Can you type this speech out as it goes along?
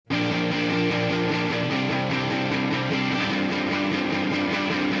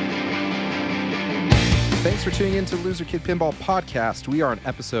Thanks for tuning in to Loser Kid Pinball Podcast. We are on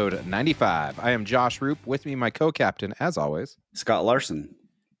episode 95. I am Josh Roop. With me, my co-captain, as always, Scott Larson.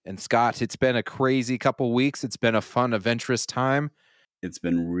 And Scott, it's been a crazy couple weeks. It's been a fun, adventurous time. It's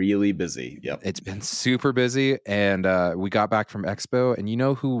been really busy. Yep. It's been super busy. And we got back from Expo. And you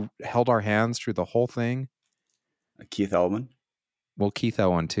know who held our hands through the whole thing? Keith Elman. Well, Keith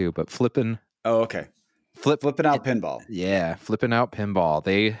Elman too, but Flippin'. Oh, okay. Flipping out pinball. Yeah, Flipping Out Pinball.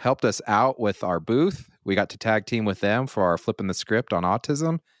 They helped us out with our booth. We got to tag team with them for our Flipping the Script on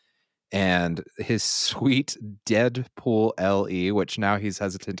autism. And his sweet Deadpool LE, which now he's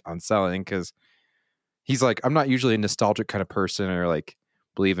hesitant on selling because he's like, I'm not usually a nostalgic kind of person or like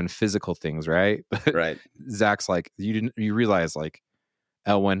believe in physical things, right? But Right. Zach's like, you realize like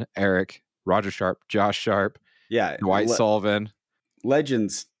Elwin, Eric, Roger Sharp, Josh Sharp, Yeah. Dwight Sullivan.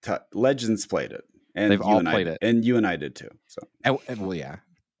 Legends played it. And they've all played it. And you and I did too. So and well, yeah.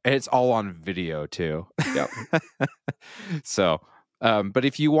 And it's all on video too. Yep. So, but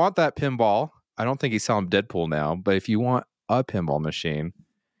if you want that pinball, I don't think he's selling Deadpool now, but if you want a pinball machine,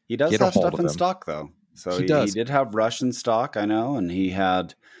 he does have stuff in stock though. So he did have Rush in stock, I know, and he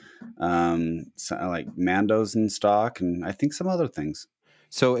had like Mandos in stock and I think some other things.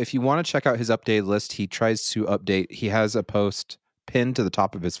 So if you want to check out his updated list, he tries to update. He has a post pinned to the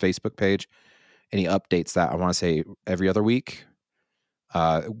top of his Facebook page, and he updates that, I want to say, every other week.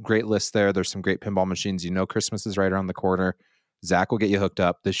 Great list there. There's some great pinball machines. You know Christmas is right around the corner. Zach will get you hooked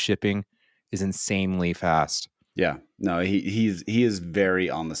up. The shipping is insanely fast. Yeah. No, he is very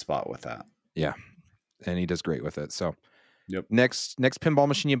on the spot with that. Yeah. And he does great with it. So yep. Next pinball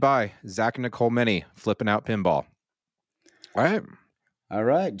machine you buy, Zach and Nicole Mini, Flipping Out Pinball. All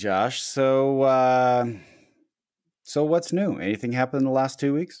right, Josh. So what's new? Anything happened in the last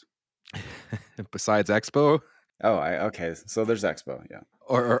 2 weeks? Besides Expo? Oh, okay. So there's Expo, yeah.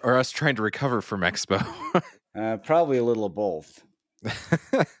 Or us trying to recover from Expo. Probably a little of both.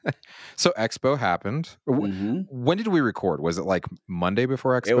 So Expo happened. Mm-hmm. When did we record? Was it like Monday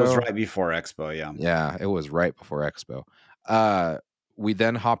before Expo? It was right before Expo, yeah. Yeah, it was right before Expo. We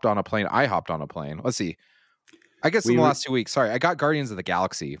then hopped on a plane. I hopped on a plane. Let's see. I guess in the last 2 weeks. Sorry, I got Guardians of the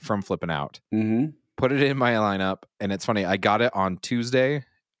Galaxy from Flipping Out. Mm-hmm. Put it in my lineup, and it's funny. I got it on Tuesday.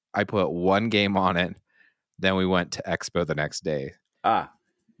 I put one game on it. Then we went to Expo the next day. I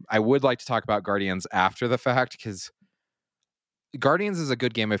would like to talk about Guardians after the fact because Guardians is a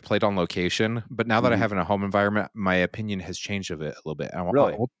good game I've played on location, but now that I have in a home environment, my opinion has changed of it a little bit.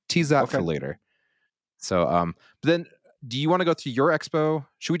 Really? We'll tease that for later. So, but then do you want to go through your Expo?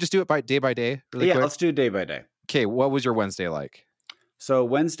 Should we just do it by day really quick? Let's do it day by day. Okay, what was your Wednesday like? So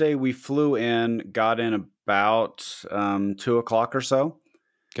Wednesday we flew in, got in about 2:00 or so.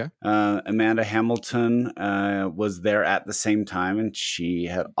 Okay. Amanda Hamilton was there at the same time, and she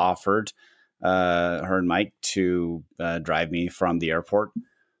had offered her and Mike to drive me from the airport.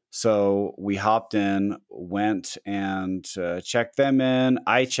 So we hopped in, went and checked them in.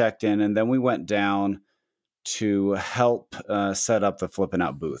 I checked in, and then we went down to help set up the Flipping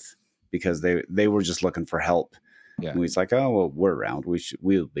Out booth because they were just looking for help. Yeah. And we was like, oh, well, we're around.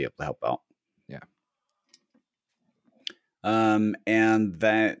 We'll be able to help out. Yeah. And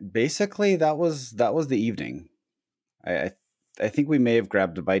that basically that was the evening. I think we may have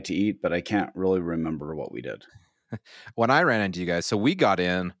grabbed a bite to eat, but I can't really remember what we did. When I ran into you guys, so we got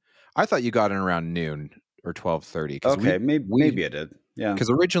in. I thought you got in around noon or 12:30. Okay, maybe I did. Yeah,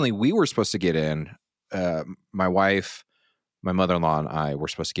 because originally we were supposed to get in. My wife, my mother-in-law, and I were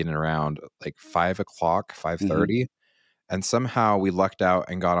supposed to get in around like 5:00, 5:30, and somehow we lucked out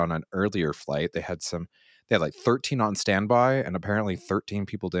and got on an earlier flight. They had like 13 on standby, and apparently 13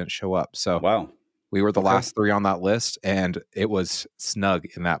 people didn't show up. So wow. We were the last 3 on that list, and it was snug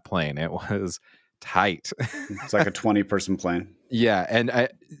in that plane. It was tight. It's like a 20-person plane. Yeah, and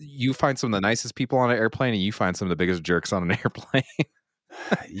you find some of the nicest people on an airplane, and you find some of the biggest jerks on an airplane.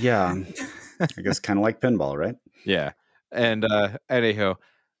 Yeah, I guess kind of like pinball, right? Yeah, and anyhow,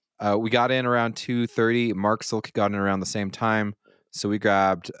 we got in around 2:30. Mark Silk got in around the same time, so we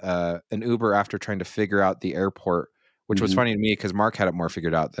grabbed an Uber after trying to figure out the airport, which was funny to me because Mark had it more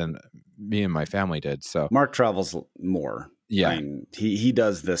figured out than me and my family did. So Mark travels more. Yeah, I mean, he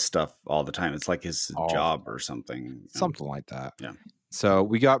does this stuff all the time. It's like his job or something. Something like that. Yeah. So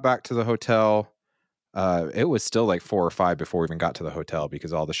we got back to the hotel. It was still like 4 or 5 before we even got to the hotel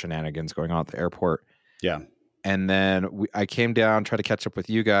because all the shenanigans going on at the airport. Yeah. And then I came down, tried to catch up with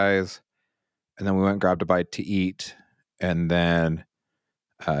you guys, and then we went and grabbed a bite to eat. And then,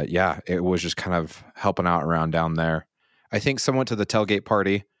 it was just kind of helping out around down there. I think someone went to the tailgate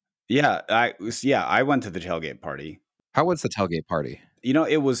party. Yeah, I went to the tailgate party. How was the tailgate party? You know,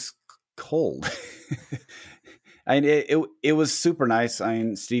 it was cold. And it was super nice. I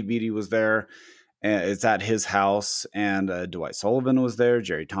mean, Steve Beatty was there. It's at his house, and Dwight Sullivan was there.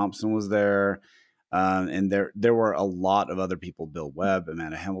 Jerry Thompson was there, and there were a lot of other people. Bill Webb,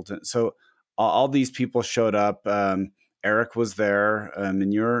 Amanda Hamilton. So all these people showed up. Eric was there,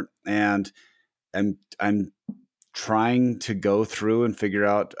 and I'm trying to go through and figure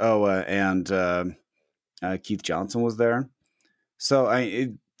out. Keith Johnson was there. So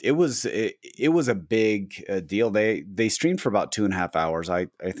it was a big deal. They streamed for about 2.5 hours. I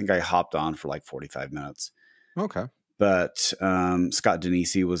think I hopped on for like 45 minutes. Okay. But Scott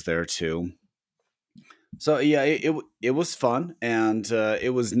Denisi was there too. So yeah, it was fun, and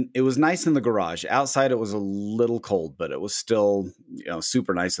it was nice in the garage. Outside, it was a little cold, but it was still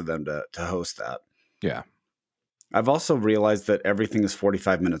super nice of them to host that. Yeah. I've also realized that everything is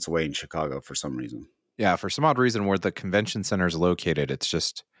 45 minutes away in Chicago for some reason. Yeah, for some odd reason, where the convention center is located, it's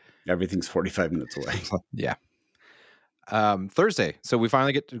just everything's 45 minutes away. Yeah. Thursday. So we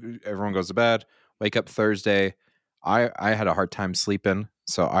finally everyone goes to bed, wake up Thursday. I had a hard time sleeping,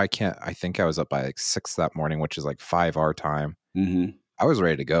 so I think I was up by like 6 that morning, which is like 5 our time. Mm-hmm. I was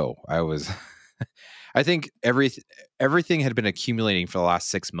ready to go. I think everything had been accumulating for the last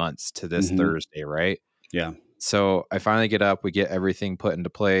 6 months to this Thursday, right? Yeah. So I finally get up, we get everything put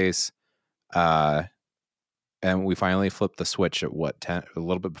into place. And we finally flipped the switch at 10, a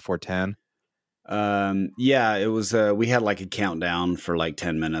little bit before 10. Yeah, it was, we had like a countdown for like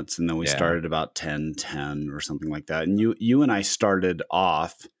 10 minutes, and then we started about 10:10 or something like that. And you and I started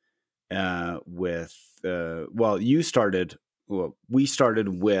off, we started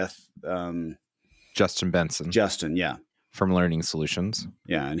with, Justin Benson. Justin. Yeah. From Learning Solutions.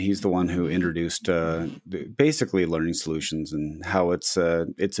 Yeah, and he's the one who introduced basically Learning Solutions, and how it's a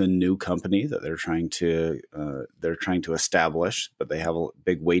new company that they're trying to establish, but they have a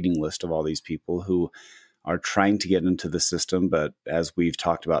big waiting list of all these people who are trying to get into the system. But as we've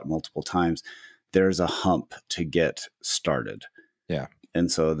talked about multiple times, there's a hump to get started. Yeah. And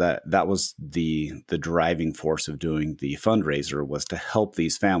so that was the driving force of doing the fundraiser, was to help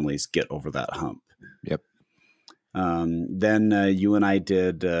these families get over that hump. Yep. Then you and I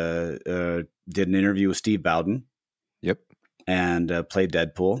did an interview with Steve Bowden. Yep. And played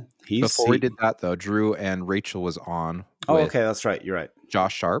Deadpool. Before we did that, though, Drew and Rachel was on. Oh, okay, that's right. You're right.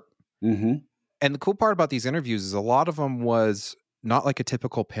 Josh Sharp. Mm-hmm. And the cool part about these interviews is a lot of them was not like a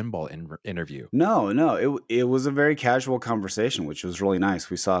typical pinball interview. No, it was a very casual conversation, which was really nice.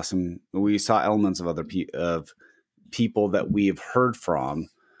 We saw elements of other people that we have heard from.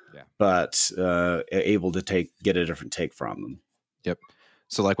 Yeah. But able to get a different take from them. Yep.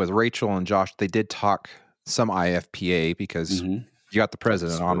 So like with Rachel and Josh, they did talk some IFPA because you got the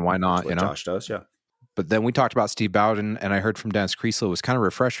president on. Why not? That's what Josh does, yeah. But then we talked about Steve Bowden, and I heard from Dennis Kreisel. It was kind of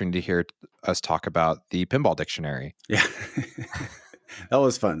refreshing to hear us talk about the Pinball Dictionary. Yeah. That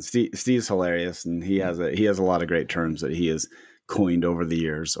was fun. Steve's hilarious, and he has a lot of great terms that he has coined over the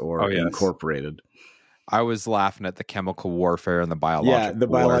years or incorporated. I was laughing at the chemical warfare and the biological warfare. Yeah, the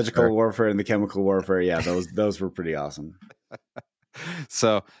biological warfare and the chemical warfare. Yeah, those were pretty awesome.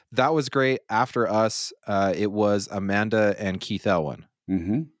 So that was great. After us, it was Amanda and Keith Elwin.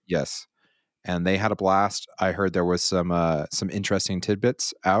 Mm-hmm. Yes. And they had a blast. I heard there was some interesting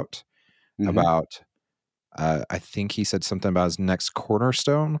tidbits out about, I think he said something about his next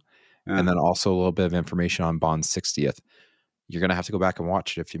Cornerstone, and then also a little bit of information on Bond's 60th. You're going to have to go back and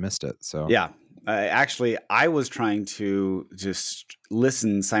watch it if you missed it. So yeah. Actually, I was trying to just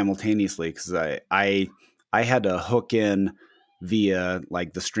listen simultaneously because I had to hook in via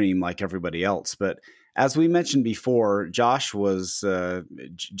like the stream like everybody else. But as we mentioned before, Josh was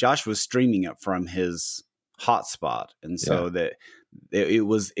streaming it from his hotspot, and so that it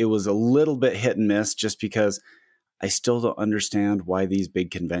was a little bit hit and miss, just because I still don't understand why these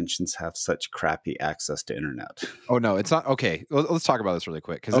big conventions have such crappy access to internet. Oh, no, it's not. Okay, let's talk about this really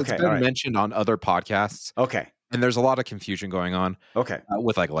quick, because it's been mentioned on other podcasts. Okay. And there's a lot of confusion going on. Okay.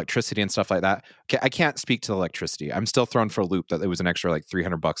 With like electricity and stuff like that. Okay, I can't speak to the electricity. I'm still thrown for a loop that it was an extra like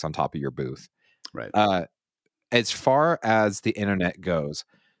 $300 on top of your booth. Right. As far as the internet goes,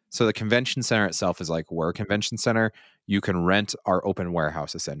 so the convention center itself is like we're a convention center. You can rent our open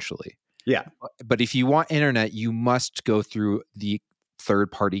warehouse essentially. Yeah. But if you want internet, you must go through the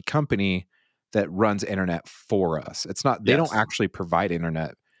third-party company that runs internet for us. It's not, they don't actually provide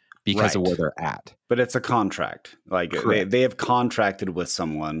internet because of where they're at. But it's a contract. Like they have contracted with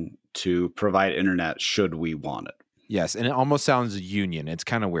someone to provide internet should we want it. Yes. And it almost sounds union. It's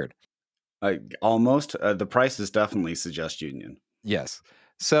kind of weird. Almost. The prices definitely suggest union. Yes.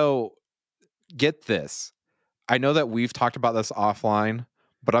 So get this. I know that we've talked about this offline,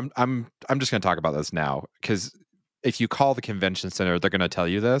 But I'm just going to talk about this now because if you call the convention center, they're going to tell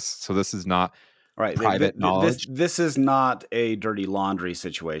you this. So this is not Right. private knowledge. This is not a dirty laundry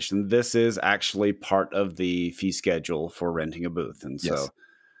situation. This is actually part of the fee schedule for renting a booth. And Yes. so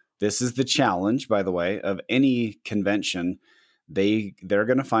this is the challenge, by the way, of any convention. They're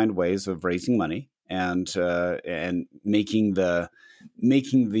going to find ways of raising money and making the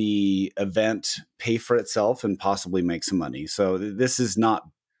event pay for itself and possibly make some money. So this is not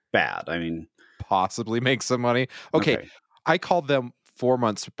bad. I mean, Possibly make some money. Okay. I called them 4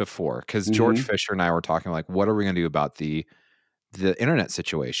 months before because George Fisher and I were talking like, what are we going to do about the internet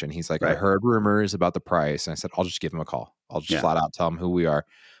situation? He's like, I heard rumors about the price. And I said, I'll just give him a call. I'll just flat out tell him who we are.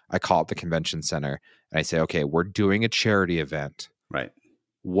 I call up the convention center and I say, okay, we're doing a charity event. Right.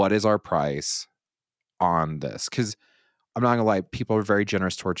 What is our price on this? Because I'm not going to lie, people are very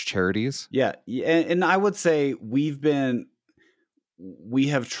generous towards charities. Yeah. And I would say we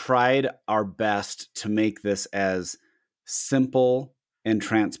have tried our best to make this as simple and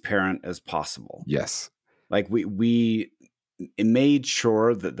transparent as possible. Yes. Like we made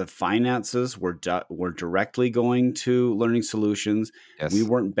sure that the finances were directly going to Learning Solutions. Yes. We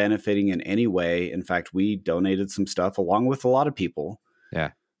weren't benefiting in any way. In fact, we donated some stuff along with a lot of people.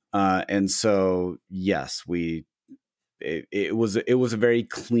 Yeah. And so, yes, it was a very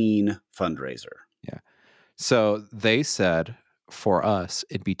clean fundraiser. Yeah. So they said for us,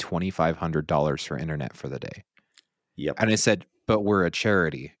 it'd be $2,500 for internet for the day. Yep. And I said, but we're a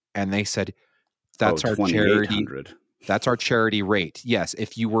charity. And they said, that's our charity. That's our charity rate. Yes.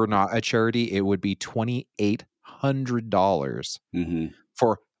 If you were not a charity, it would be $2,800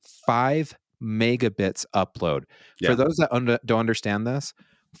 for 5 megabits upload. Yeah. For those that don't understand this,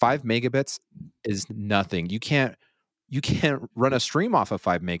 5 megabits is nothing. You can't run a stream off of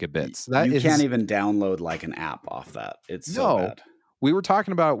 5 megabits. You can't even download like an app off that. It's so bad. We were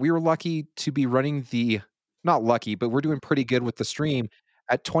talking about, we were lucky to be running not lucky, but we're doing pretty good with the stream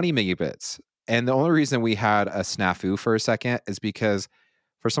at 20 megabits. And the only reason we had a snafu for a second is because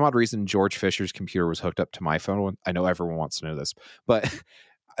for some odd reason, George Fisher's computer was hooked up to my phone. I know everyone wants to know this, but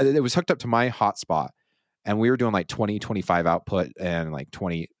it was hooked up to my hotspot and we were doing like 20, 25 output and like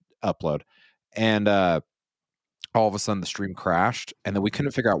 20 upload. And all of a sudden the stream crashed and then we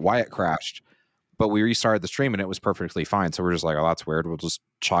couldn't figure out why it crashed, but we restarted the stream and it was perfectly fine. So we're just like, oh, that's weird. We'll just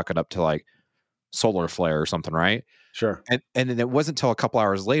chalk it up to like solar flare or something, right? Sure. And then it wasn't until a couple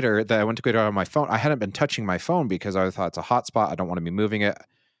hours later that I went to go on my phone. I hadn't been touching my phone because I thought it's a hotspot. I don't want to be moving it.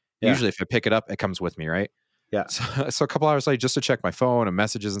 Yeah. Usually if I pick it up, it comes with me, right? Yeah. So a couple hours later, just to check my phone and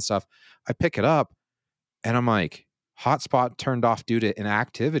messages and stuff, I pick it up and I'm like, hotspot turned off due to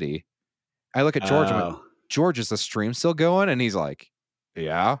inactivity. I look at George. I'm like, George, is the stream still going? And he's like,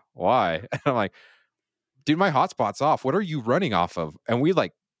 yeah, why? And I'm like, dude, my hotspot's off. What are you running off of? And we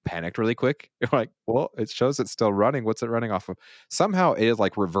like panicked really quick. We're like, well, it shows it's still running. What's it running off of? Somehow it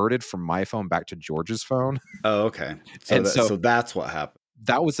like reverted from my phone back to George's phone. Oh, okay. So that's what happened.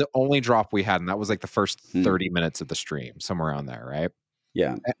 That was the only drop we had. And that was like the first 30 minutes of the stream, somewhere around there, right?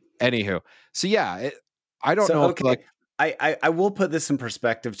 Yeah. Anywho. So yeah, I don't know. Okay. I will put this in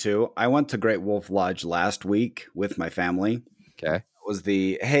perspective too. I went to Great Wolf Lodge last week with my family. Okay. It was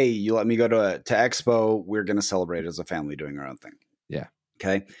hey, you let me go to Expo. We're going to celebrate as a family doing our own thing. Yeah.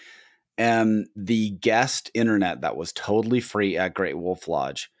 Okay. And the guest internet that was totally free at Great Wolf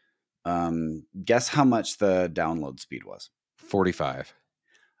Lodge. Guess how much the download speed was? 45.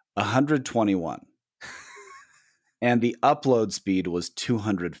 121. And the upload speed was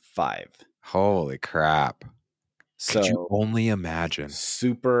 205. Holy crap. So could you only imagine?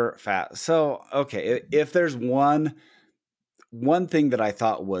 Super fast. So, okay, if there's one thing that I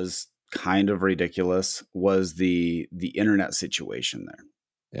thought was kind of ridiculous was the internet situation there.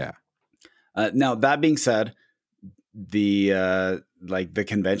 Yeah. Now that being said, the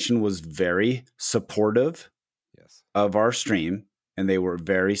convention was very supportive of our stream, and they were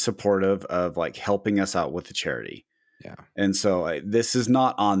very supportive of like helping us out with the charity. Yeah. And so this is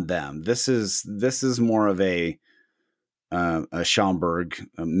not on them. This is more of a Schaumburg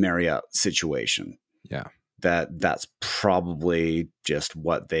Marriott situation. Yeah. That's probably just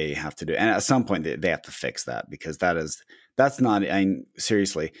what they have to do. And at some point they have to fix that, because that's not,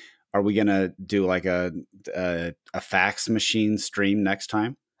 seriously, are we going to do like a fax machine stream next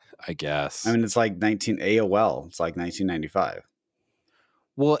time? I guess. I mean, it's like AOL. It's like 1995.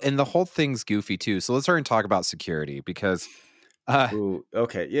 Well, and the whole thing's goofy too. So let's start and talk about security, because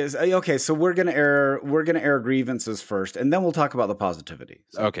okay. Yes. Okay. So we're gonna air grievances first, and then we'll talk about the positivity.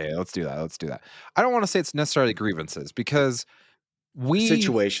 So. Okay, let's do that. I don't want to say it's necessarily grievances, because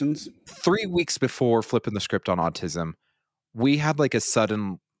situations 3 weeks before flipping the script on autism, we had like a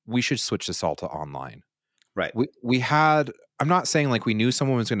sudden, we should switch this all to online. Right. We had, I'm not saying like we knew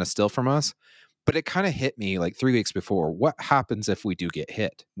someone was going to steal from us, but it kind of hit me like 3 weeks before. What happens if we do get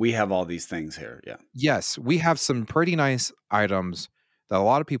hit? We have all these things here. Yeah. Yes, we have some pretty nice items that a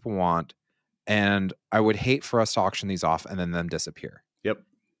lot of people want, and I would hate for us to auction these off and then them disappear. Yep.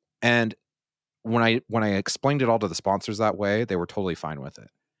 And when I explained it all to the sponsors that way, they were totally fine with it.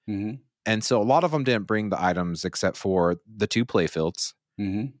 Mm-hmm. And so a lot of them didn't bring the items except for the 2 playfields.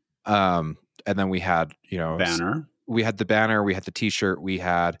 Mm-hmm. And then we had, banner. We had the banner, we had the T-shirt, we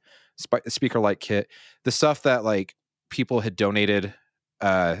had speaker light kit, the stuff that like people had donated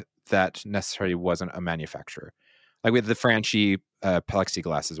that necessarily wasn't a manufacturer. Like we had the Franchi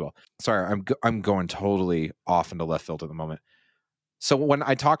plexiglass as well. Sorry, I'm going totally off into left field at the moment. So when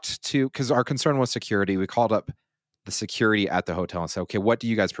I talked to, because our concern was security, we called up the security at the hotel and said, okay, what do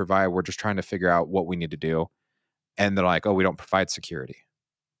you guys provide? We're just trying to figure out what we need to do. And they're like, oh, we don't provide security.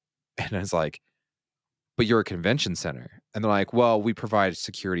 And I was like, but you're a convention center. And they're like, well, we provide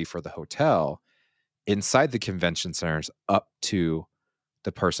security for the hotel inside the convention centers up to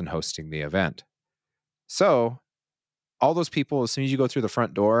the person hosting the event. So all those people, as soon as you go through the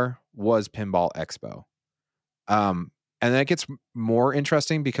front door, was Pinball Expo. And then it gets more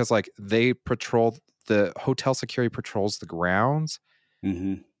interesting because like they patrol, the hotel security patrols the grounds.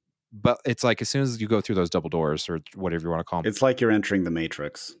 Mm-hmm. But it's like as soon as you go through those double doors or whatever you want to call them, it's like you're entering the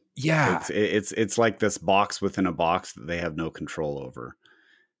Matrix. Yeah, it's like this box within a box that they have no control over.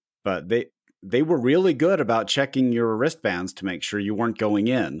 But they were really good about checking your wristbands to make sure you weren't going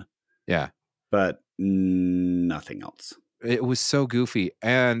in. Yeah, but nothing else. It was so goofy.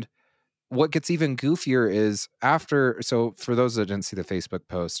 And what gets even goofier is after. So for those that didn't see the Facebook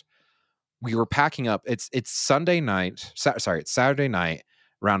post, we were packing up. It's Sunday night. It's Saturday night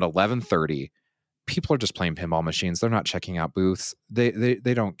around 11:30. People are just playing pinball machines. They're not checking out booths. They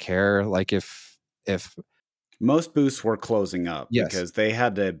don't care. Like if most booths were closing up because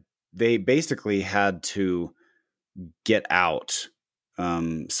they basically had to get out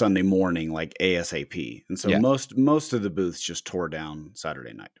Sunday morning like ASAP. And so most of the booths just tore down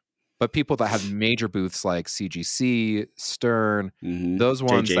Saturday night. But people that had major booths like CGC, Stern, mm-hmm. those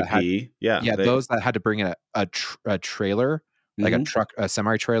ones JJP, that had those that had to bring in a trailer, like mm-hmm. a truck, a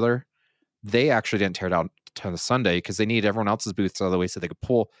semi trailer, they actually didn't tear down on the Sunday because they needed everyone else's booths out of the way so they could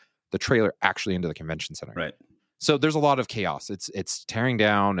pull the trailer actually into the convention center. Right. So there's a lot of chaos. It's tearing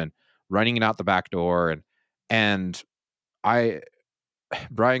down and running it out the back door, and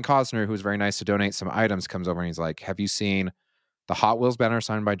Brian Cosner, who was very nice to donate some items, comes over and he's like, "Have you seen the Hot Wheels banner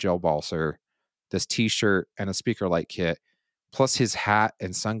signed by Joe Balser, this T-shirt and a speaker light kit, plus his hat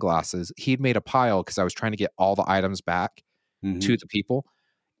and sunglasses?" He'd made a pile because I was trying to get all the items back mm-hmm. to the people.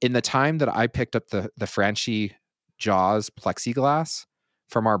 In the time that I picked up the Franchi Jaws plexiglass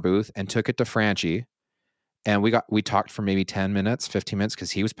from our booth and took it to Franchi, and we talked for maybe 10 minutes, 15 minutes because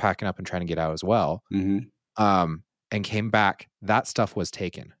he was packing up and trying to get out as well. Mm-hmm. And came back, that stuff was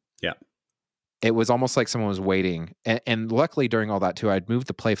taken. Yeah. It was almost like someone was waiting. And luckily during all that too, I'd moved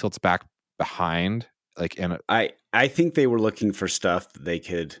the playfields back behind. I think they were looking for stuff that they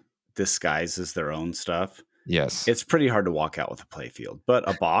could disguise as their own stuff. Yes. It's pretty hard to walk out with a playfield, but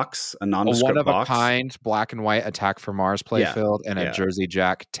a box, a nondescript box. A one-of-a-kind black and white Attack from Mars playfield and a Jersey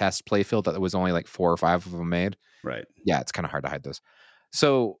Jack test playfield that was only like 4 or 5 of them made. Right. Yeah, it's kind of hard to hide those.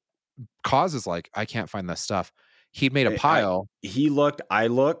 So Cause is like, I can't find this stuff. He'd made a pile. He looked, I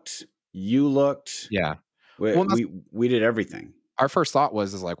looked, you looked. Yeah. We did everything. Our first thought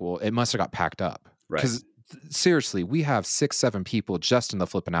was like, well, it must have got packed up. Right. Because seriously, we have 6-7 people just in the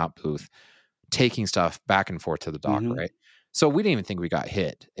flipping out booth taking stuff back and forth to the dock, mm-hmm. right? So we didn't even think we got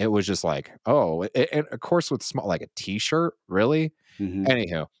hit. It was just like, oh, and of course with small, like a T-shirt, really? Mm-hmm.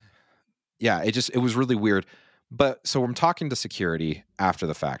 Anyhow, yeah, it was really weird. But so I'm talking to security after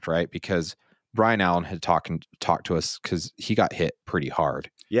the fact, right? Because Brian Allen had talked to us because he got hit pretty hard.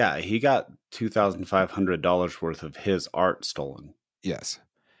 Yeah, he got $2,500 worth of his art stolen. Yes.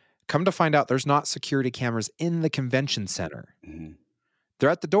 Come to find out, there's not security cameras in the convention center. Mm-hmm. They're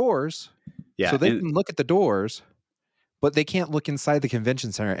at the doors. Yeah. So they can look at the doors, but they can't look inside the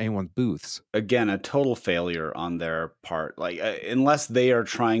convention center at anyone's booths. Again, a total failure on their part. Like, unless they are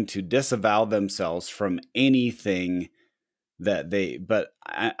trying to disavow themselves from anything but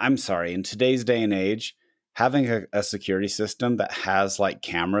I'm sorry, in today's day and age, having a security system that has like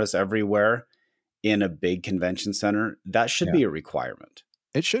cameras everywhere in a big convention center, that should be a requirement.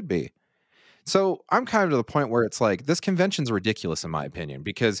 It should be. So I'm kind of to the point where it's like, this convention's ridiculous in my opinion,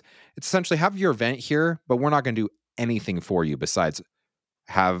 because it's essentially have your event here, but we're not going to do anything for you besides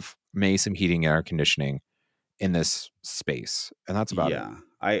have some heating and air conditioning in this space, and that's about it.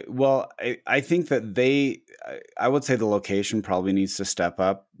 I think that I would say the location probably needs to step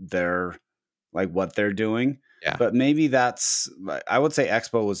up their what they're doing. Yeah. But maybe I would say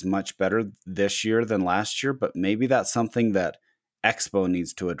Expo was much better this year than last year, but maybe that's something that Expo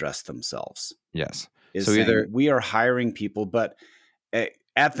needs to address themselves. Yes. Is So saying, either we are hiring people, but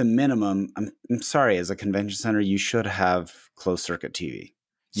at the minimum, I'm sorry, as a convention center, you should have closed circuit TV.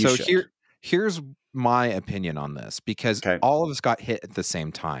 Here's my opinion on this, because all of us got hit at the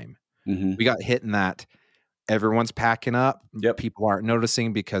same time. Mm-hmm. We got hit in that everyone's packing up. Yep. People aren't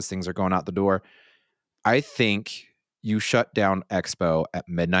noticing because things are going out the door. I think you shut down Expo at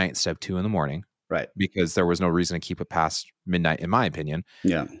midnight instead of 2 a.m. Right. Because there was no reason to keep it past midnight, in my opinion.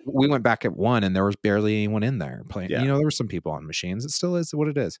 Yeah. We went back at 1 and there was barely anyone in there playing. Yeah. There were some people on machines. It still is what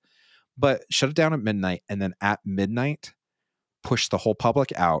it is. But shut it down at midnight, and then at midnight, push the whole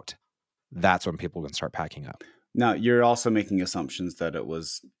public out. That's when people can start packing up. Now, you're also making assumptions that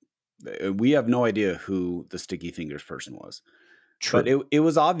we have no idea who the Sticky Fingers person was. True. But it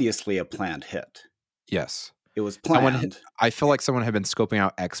was obviously a planned hit. Yes. It was planned. I feel like someone had been scoping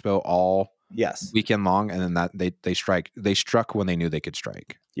out Expo all weekend long, and then that they struck when they knew they could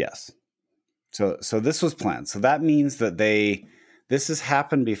strike. Yes. So this was planned. So that means that this has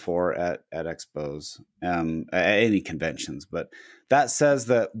happened before at expos, at any conventions, but that says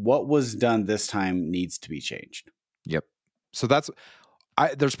that what was done this time needs to be changed. Yep. So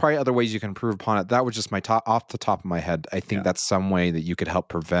there's probably other ways you can improve upon it. That was just off the top of my head. I think that's some way that you could help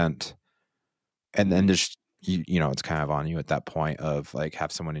prevent, and then just, it's kind of on you at that point of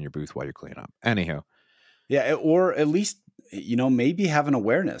have someone in your booth while you're cleaning up. Anyhow. Yeah. Or at least, maybe have an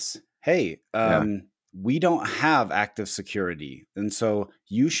awareness. Hey, we don't have active security. And so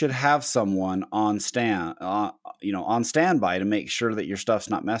you should have someone on standby to make sure that your stuff's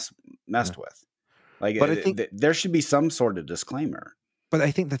not messed with. But I think there should be some sort of disclaimer. But I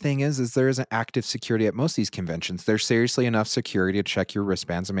think the thing is there isn't active security at most of these conventions. There's seriously enough security to check your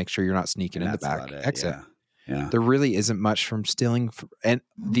wristbands and make sure you're not sneaking in the back exit. Yeah. There really isn't much from stealing. And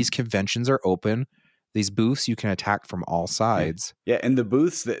these conventions are open. These booths you can attack from all sides. Yeah, and the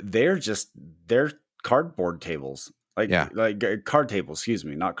booths, they're cardboard tables. Card tables, excuse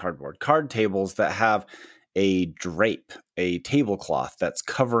me, not cardboard. Card tables that have a drape, a tablecloth that's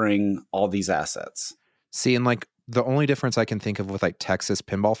covering all these assets. See, and the only difference I can think of with Texas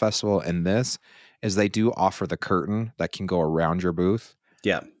Pinball Festival and this is they do offer the curtain that can go around your booth.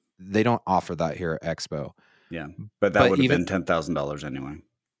 Yeah. They don't offer that here at Expo. Yeah. But that would have been $10,000 anyway.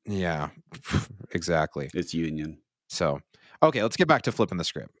 Yeah, exactly. It's union. So, okay, let's get back to flipping the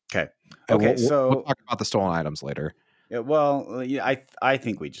script. Okay. So we'll talk about the stolen items later. Yeah, well, I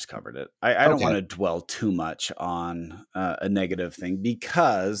think we just covered it. I don't want to dwell too much on a negative thing,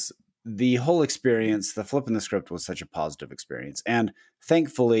 because the whole experience, the flipping the script, was such a positive experience. And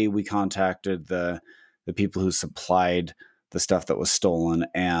thankfully, we contacted the people who supplied the stuff that was stolen,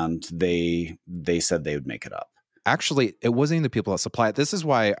 and they said they would make it up. Actually, it wasn't even the people that supply it. This is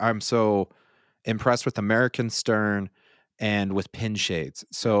why I'm so impressed with American Stern and with Pin Shades.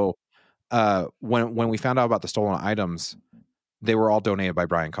 So when we found out about the stolen items, they were all donated by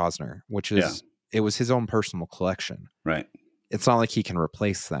Brian Cosner, which is it was his own personal collection. Right. It's not like he can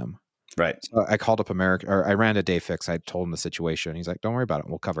replace them. Right. So I called up I ran to Dave Fix. I told him the situation. He's like, "Don't worry about it.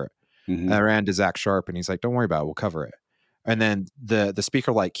 We'll cover it." Mm-hmm. And I ran to Zach Sharp, and he's like, "Don't worry about it. We'll cover it." And then the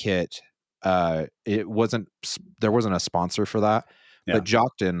speaker light kit, there wasn't a sponsor for that, but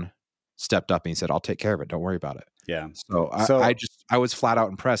Jockton stepped up and he said, "I'll take care of it. Don't worry about it." Yeah. So I was flat out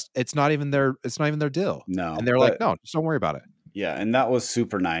impressed. It's not even their deal. No. And they're like, "No, just don't worry about it." Yeah. And that was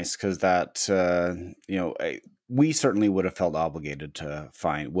super nice, because that, we certainly would have felt obligated to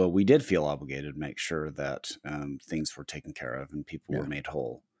we did feel obligated to make sure that things were taken care of and people were made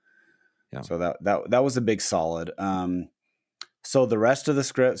whole. Yeah. So that was a big solid. So the rest of the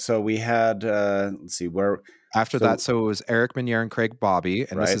script, so we had, let's see where after that. So it was Eric Meniere and Craig Bobby,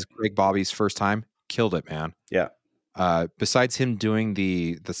 and this is Craig Bobby's first time. Killed it, man. Yeah. Besides him doing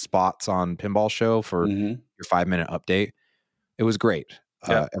the spots on Pinball Show for your 5-minute update, it was great.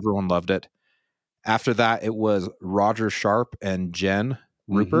 Everyone loved it. After that, it was Roger Sharp and Jen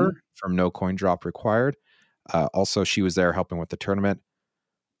Rupert from No Coin Drop Required. Also, she was there helping with the tournament.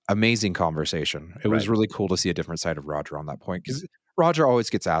 Amazing conversation. It was really cool to see a different side of Roger on that point, because Roger always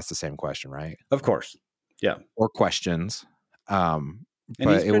gets asked the same question, right? Of course. Yeah. Or questions. And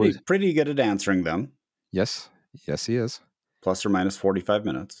he's pretty good at answering them. Yes, he is. Plus or minus 45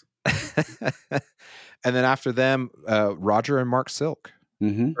 minutes. And then after them, Roger and Mark Silk.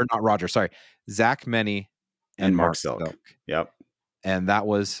 Mm-hmm. Or not Roger, sorry. Zach Meny and Mark Silk. Yep. and that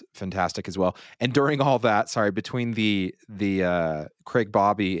was fantastic as well. And during all that, between the Craig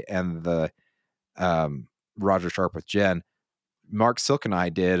Bobby and the Roger Sharp with Jen, Mark Silk and I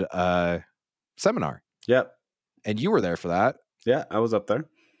did a seminar. Yep. And you were there for that. Yeah, I was up there.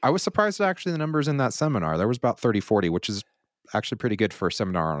 I was surprised at actually the numbers in that seminar. There was about 30, 40, which is actually pretty good for a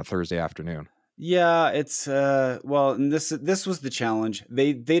seminar on a Thursday afternoon. Yeah, it's well, and this was the challenge.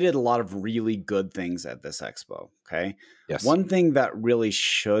 They did a lot of really good things at this expo. Okay. Yes. One thing that really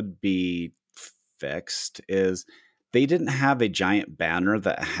should be fixed is they didn't have a giant banner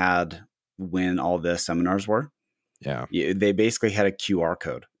that had when all the seminars were. Yeah. They basically had a QR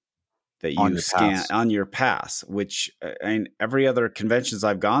code that you scan on your pass, which and every other conventions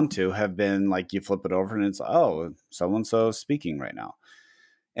I've gone to have been like you flip it over and it's, oh, so-and-so speaking right now.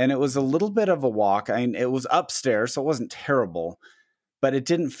 And it was a little bit of a walk. I mean, it was upstairs, so it wasn't terrible, but it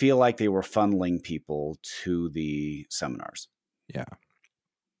didn't feel like they were funneling people to the seminars. Yeah.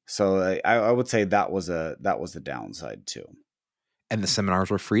 So I would say that was a downside too. And the seminars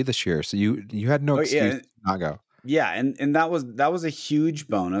were free this year, so you had no excuse to not go. Yeah, and that was a huge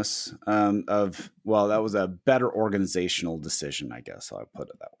bonus. That was a better organizational decision, I guess. I'll put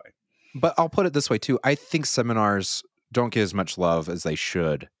it that way. But I'll put it this way too. I think seminars don't get as much love as they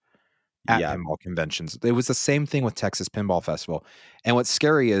should at pinball conventions. It was the same thing with Texas Pinball Festival. And what's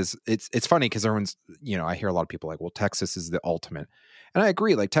scary is it's funny because everyone's, I hear a lot of people like, well, Texas is the ultimate. And I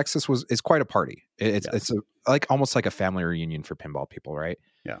agree. Like Texas is quite a party. It's almost like a family reunion for pinball people, right?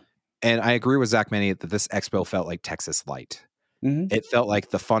 Yeah. And I agree with Zach Manny that this expo felt like Texas light. Mm-hmm. It felt like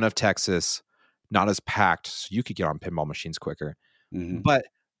the fun of Texas, not as packed, so you could get on pinball machines quicker. Mm-hmm. But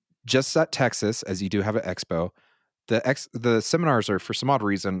just at Texas, as you do have an expo, the seminars are, for some odd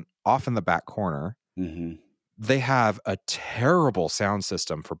reason, off in the back corner. Mm-hmm. They have a terrible sound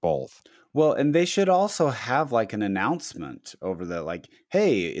system for both. Well, and they should also have like an announcement over the like,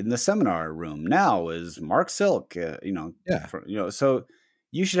 hey, in the seminar room now is Mark Silk. So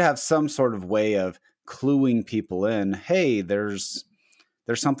you should have some sort of way of cluing people in. Hey, there's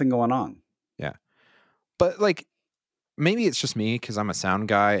something going on. Yeah, but like maybe it's just me because I'm a sound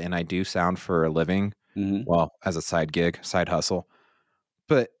guy and I do sound for a living. Mm-hmm. Well, as a side gig, side hustle.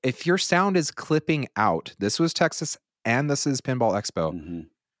 But if your sound is clipping out, this was Texas and this is Pinball Expo, mm-hmm.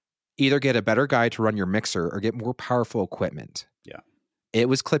 either get a better guy to run your mixer or get more powerful equipment. Yeah. It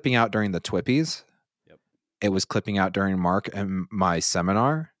was clipping out during the Twippies. Yep. It was clipping out during Mark and my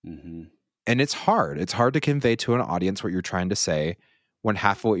seminar. Mm-hmm. And it's hard. It's hard to convey to an audience what you're trying to say when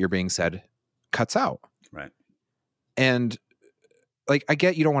half of what you're being said cuts out. Right. And like, I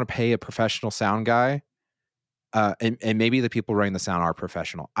get you don't want to pay a professional sound guy. And maybe the people running the sound are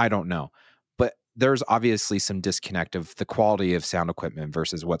professional. I don't know. But there's obviously some disconnect of the quality of sound equipment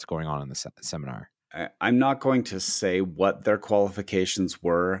versus what's going on in the seminar. I'm not going to say what their qualifications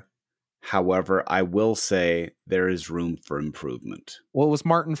were. However, I will say there is room for improvement. Well, it was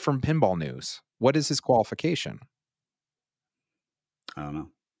Martin from Pinball News. What is his qualification? I don't know.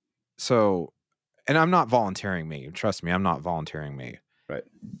 So, and I'm not volunteering me. Trust me, I'm not volunteering me. Right.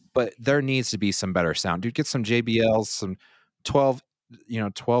 But there needs to be some better sound. Dude, get some JBLs, some 12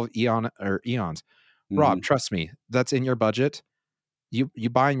 eons. Mm-hmm. Rob, trust me, that's in your budget. You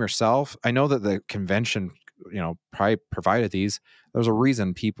buy them yourself. I know that the convention, probably provided these. There's a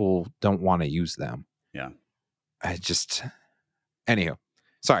reason people don't want to use them. Yeah. Anywho,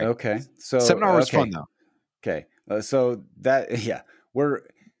 sorry. Okay. So seminar was fun though. Okay.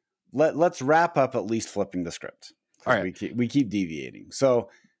 Let's wrap up at least flipping the script. All right. We keep deviating. So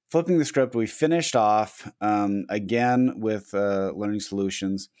flipping the script, we finished off again with Learning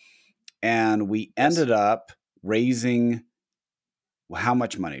Solutions, and we ended up raising how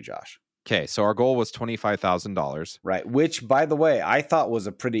much money, Josh? Okay, so our goal was $25,000. Right, which, by the way, I thought was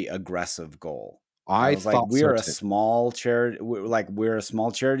a pretty aggressive goal. I thought like, we're so a small charity. We're a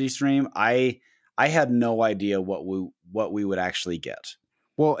small charity stream. I had no idea what we would actually get.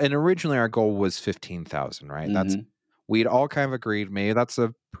 Well, and originally our goal was 15,000, right? Mm-hmm. We'd all kind of agreed, maybe that's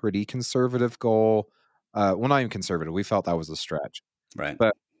a pretty conservative goal. Well, not even conservative. We felt that was a stretch. Right.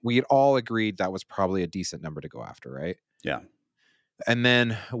 But we'd all agreed that was probably a decent number to go after, right? Yeah. And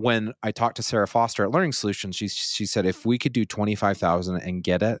then when I talked to Sarah Foster at Learning Solutions, she said, if we could do 25,000 and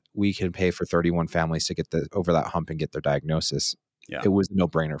get it, we can pay for 31 families to get over that hump and get their diagnosis. Yeah. It was a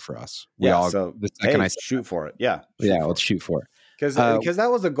no-brainer for us. Shoot for it. Yeah. Let's shoot for it. Because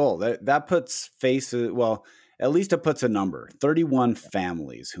that was a goal. That puts faces, well, at least it puts a number. 31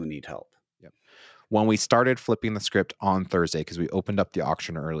 families who need help. Yep. When we started flipping the script on Thursday, because we opened up the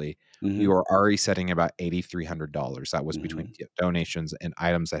auction early, mm-hmm. we were already setting about $8,300. That was mm-hmm. between donations and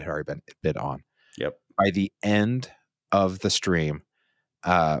items that had already been bid on. Yep. By the end of the stream,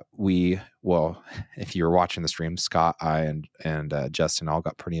 Well, if you were watching the stream, Scott, I, and Justin all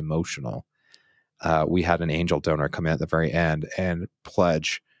got pretty emotional. We had an angel donor come in at the very end and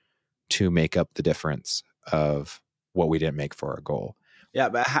pledge to make up the difference of what we didn't make for our goal. Yeah,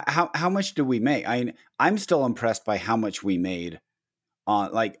 but how much do we make? I'm still impressed by how much we made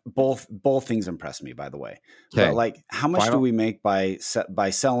on, like, both things impress me, by the way. Okay. But like, how much do we make by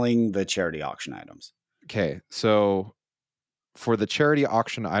selling the charity auction items? Okay, so for the charity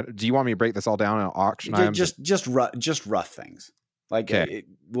auction, do you want me to break this all down in auction items? Just rough things. Like,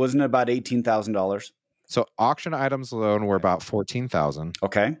 wasn't it about $18,000? So auction items alone were about 14,000.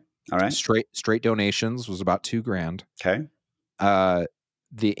 Okay, all right. Straight donations was about $2,000. Okay.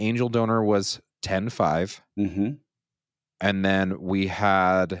 The angel donor was 10,500. Mm-hmm. And then we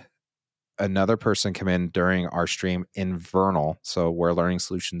had another person come in during our stream in Vernal, so where Learning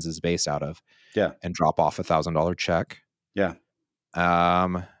Solutions is based out of, and drop off $1,000 check. Yeah.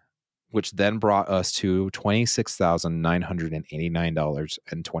 Which then brought us to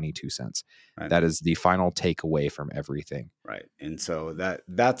 $26,989.22. Right. That is the final takeaway from everything. Right. And so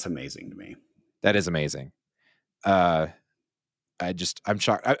that's amazing to me. That is amazing. I'm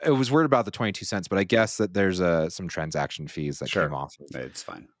shocked. I was worried about the 22 cents, but I guess that there's some transaction fees that came off of. It's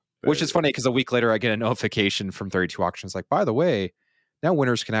fine. Which is funny because a week later I get a notification from 32 Auctions like, by the way, now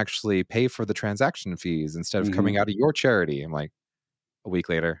winners can actually pay for the transaction fees instead of coming out of your charity. I'm like, a week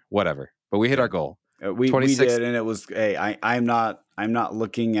later, whatever. But we hit our goal. We did, and it was. Hey, I'm not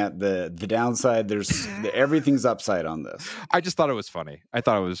looking at the downside. There's everything's upside on this. I just thought it was funny. I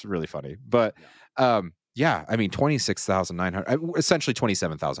thought it was really funny. But yeah, I mean, $26,900, essentially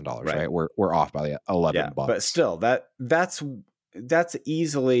 $27,000. Right? We're off by $11. But still, that's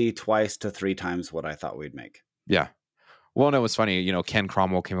easily 2 to 3 times what I thought we'd make. Yeah. Well, and it was funny, Ken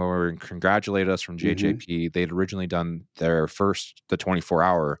Cromwell came over and congratulated us from JJP. Mm-hmm. They'd originally done the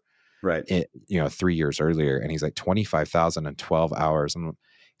 24-hour, right? 3 years earlier, and he's like 25,000 in 12 hours. And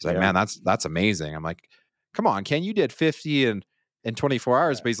he's like, man, that's amazing. I'm like, come on, Ken, you did 50 in 24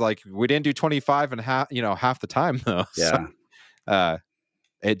 hours, but he's like, we didn't do 25 and half the time though. Yeah. So,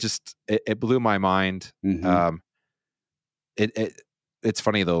 it blew my mind. Mm-hmm. It's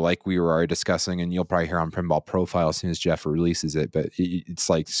funny though, like we were already discussing, and you'll probably hear on Pinball Profile as soon as Jeff releases it. But it's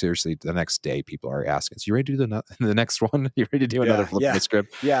like, seriously, the next day people are asking us, "You ready to do the next one? You ready to do another flip the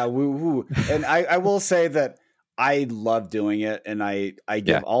script?" Yeah, woo. And I will say that I love doing it, and I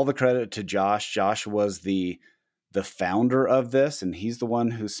give all the credit to Josh. Josh was the founder of this, and he's the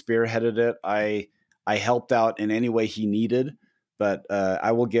one who spearheaded it. I helped out in any way he needed, but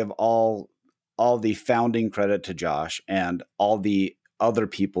I will give all the founding credit to Josh and all the other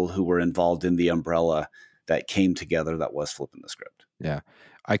people who were involved in the umbrella that came together that was Flipping the Script. Yeah.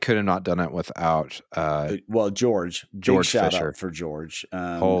 I could have not done it without George Fisher. Shout out for George.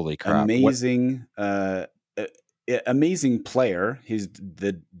 Holy crap. Amazing amazing player. He's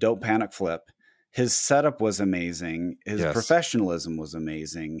the Dope Panic Flip. His setup was amazing. His professionalism was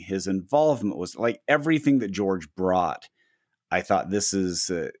amazing. His involvement was like everything that George brought. I thought, this is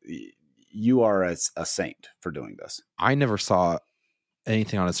you are a saint for doing this. I never saw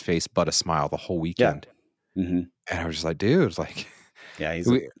anything on his face but a smile the whole weekend. Yeah. Mm-hmm. And I was just like, dude, like, yeah,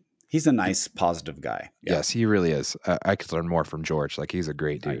 he's a nice, positive guy. Yeah. Yes, he really is. I could learn more from George. Like, he's a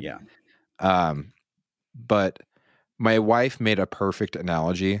great dude. But my wife made a perfect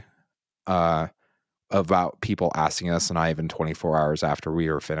analogy about people asking us, and I even 24 hours after we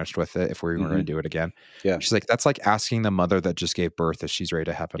were finished with it, if we were going to do it again. Yeah. She's like, that's like asking the mother that just gave birth if she's ready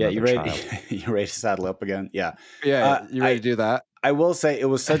to have another child. You ready to saddle up again? Yeah. Yeah. You ready to do that? I will say it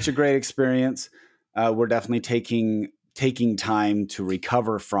was such a great experience. We're definitely taking time to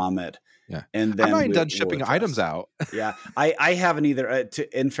recover from it. Yeah. And then I'm not even done shipping items out. Yeah. I haven't either.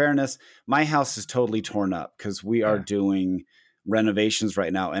 In fairness, my house is totally torn up because we are doing renovations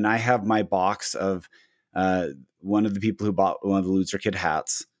right now. And I have my box of one of the people who bought one of the Loser Kid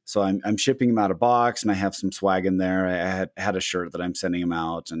hats. So I'm shipping him out a box, and I have some swag in there. I had a shirt that I'm sending him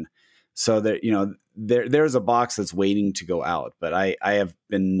out. And so that, there's a box that's waiting to go out, but I have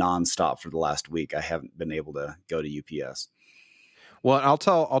been nonstop for the last week. I haven't been able to go to UPS. Well, I'll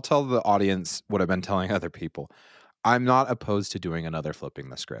tell the audience what I've been telling other people. I'm not opposed to doing another Flipping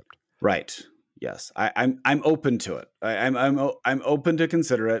the Script. Right. Yes. I'm open to it. I'm open to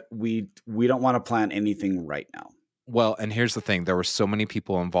consider it. We don't want to plan anything right now. Well, and here's the thing. There were so many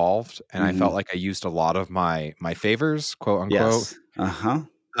people involved, and I felt like I used a lot of my favors, quote unquote. Yes. Uh-huh.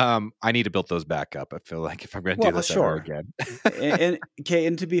 I need to build those back up. I feel like if I'm going to do this ever again.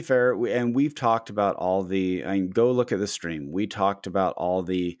 and to be fair, we've talked about all go look at the stream. We talked about all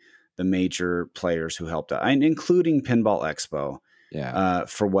the major players who helped out, including Pinball Expo.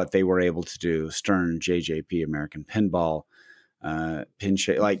 for what they were able to do. Stern, JJP, American Pinball,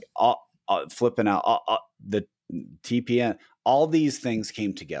 Pinche, like flipping out the TPN. All these things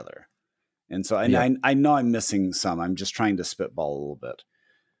came together. And so I know I'm missing some. I'm just trying to spitball a little bit.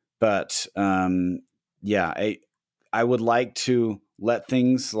 But I would like to let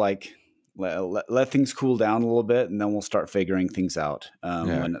things let things cool down a little bit, and then we'll start figuring things out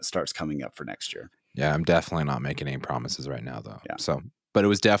when it starts coming up for next year. Yeah, I'm definitely not making any promises right now, though. Yeah. So, but it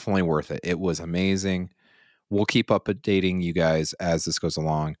was definitely worth it. It was amazing. We'll keep updating you guys as this goes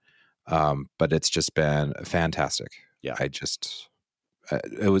along, but it's just been fantastic. Yeah, it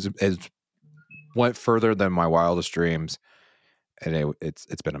went further than my wildest dreams, and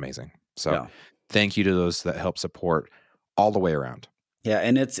it's been amazing. So, thank you to those that help support all the way around. Yeah,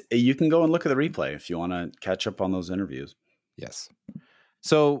 and you can go and look at the replay if you want to catch up on those interviews. Yes.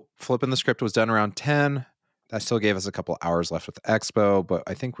 So flipping the script was done around 10. That still gave us a couple hours left with Expo, but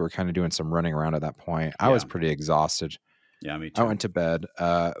I think we were kind of doing some running around at that point. I was pretty exhausted. Yeah, me too. I went to bed.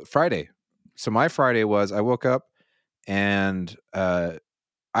 Friday. So my Friday was I woke up and I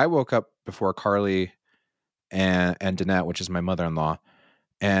woke up before Carly and Danette, which is my mother-in-law,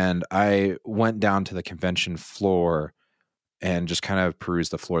 and I went down to the convention floor and just kind of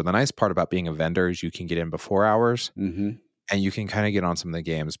perused the floor. The nice part about being a vendor is you can get in before hours. Mm-hmm. And you can kind of get on some of the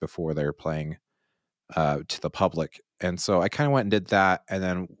games before they're playing to the public. And so I kind of went and did that. And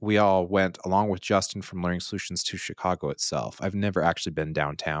then we all went, along with Justin from Learning Solutions, to Chicago itself. I've never actually been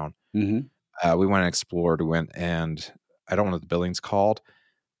downtown. Mm-hmm. We went and explored. We went and I don't know what the building's called.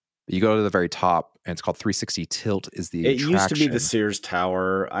 But you go to the very top and it's called 360 Tilt is the attraction. It used to be the Sears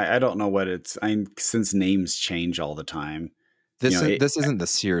Tower. I don't know what since names change all the time. This isn't the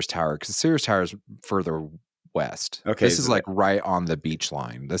Sears Tower because Sears Tower is further west. Okay, this is like right on the beach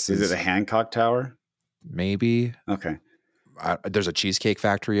line. Is it the Hancock Tower? Maybe. Okay. There's a cheesecake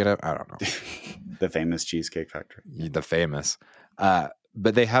factory in it. I don't know. The famous Cheesecake Factory. The famous. But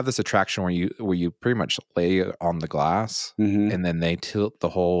they have this attraction where you pretty much lay on the glass, and then they tilt the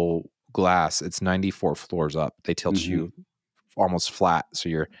whole glass. It's 94 floors up. They tilt you almost flat, so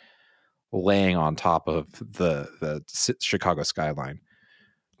you're laying on top of the Chicago skyline.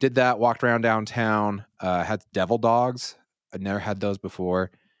 Did that, walked around downtown, had devil dogs. I'd never had those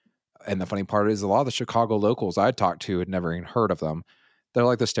before. And the funny part is a lot of the Chicago locals I talked to had never even heard of them. They're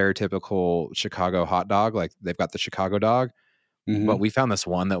like the stereotypical Chicago hot dog. Like they've got the Chicago dog, but we found this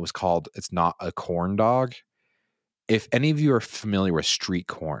one that was called, it's not a corn dog. If any of you are familiar with street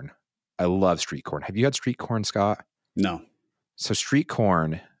corn, I love street corn. Have you had street corn, Scott? No. So street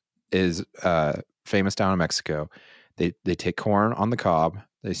corn is famous down in Mexico. They take corn on the cob.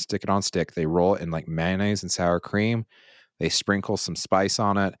 They stick it on a stick. They roll it in like mayonnaise and sour cream. They sprinkle some spice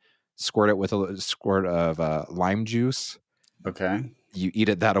on it, squirt it with a squirt of lime juice. Okay. You eat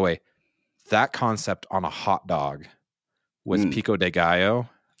it that way. That concept on a hot dog was pico de gallo.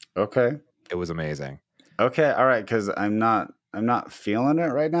 Okay. It was amazing. Okay. All right. Because I'm not feeling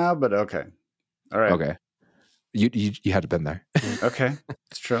it right now, but okay. All right. Okay. You had to been there. Okay,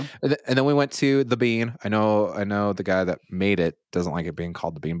 it's true. And then we went to the Bean. I know the guy that made it doesn't like it being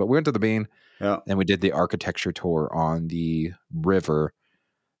called the Bean, but we went to the Bean. Yeah. And we did the architecture tour on the river.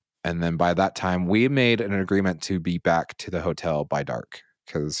 And then by that time, we made an agreement to be back to the hotel by dark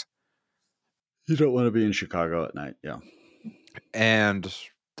because you don't want to be in Chicago at night. Yeah. And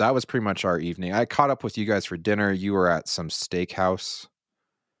that was pretty much our evening. I caught up with you guys for dinner. You were at some steakhouse.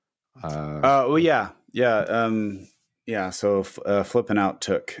 Well, yeah. Yeah. So Flipping Out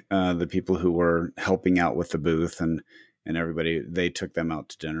took the people who were helping out with the booth and everybody, they took them out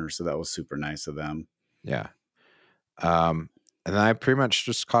to dinner. So that was super nice of them. Yeah. And then I pretty much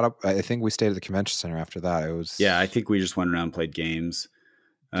just caught up. I think we stayed at the convention center after that. It was. Yeah. I think we just went around and played games.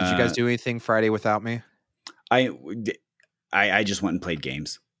 Did you guys do anything Friday without me? I just went and played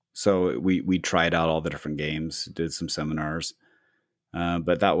games. So we tried out all the different games, did some seminars.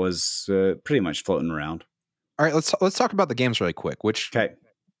 But that was pretty much floating around. All right, let's talk about the games really quick. Okay.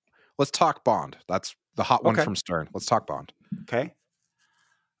 Let's talk Bond. That's the hot one from Stern. Let's talk Bond. Okay.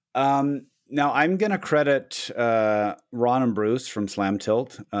 Now I'm gonna credit Ron and Bruce from Slam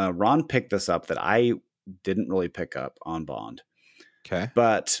Tilt. Ron picked this up that I didn't really pick up on Bond. Okay.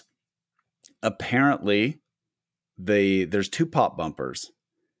 But apparently there's 2 pop bumpers.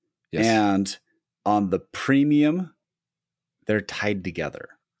 Yes. And on the premium, they're tied together.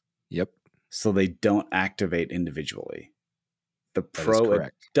 Yep. So they don't activate individually. The Pro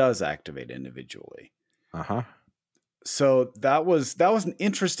it does activate individually. Uh-huh. So that was an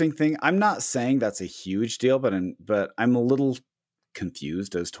interesting thing. I'm not saying that's a huge deal, but I'm a little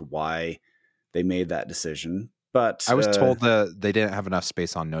confused as to why they made that decision. But I was told that they didn't have enough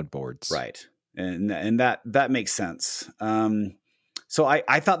space on node boards. right, and that makes sense. So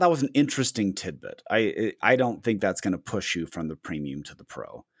I thought that was an interesting tidbit. I don't think that's going to push you from the premium to the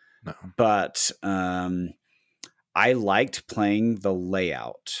pro. No. But I liked playing the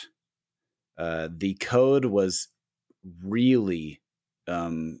layout. The code was really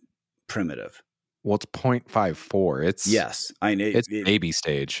primitive. Well, it's 0.54. It's Yes, it's baby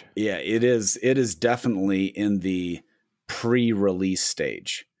stage. Yeah, it is. It is definitely in the pre-release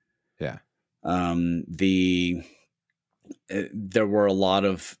stage. Yeah. There were a lot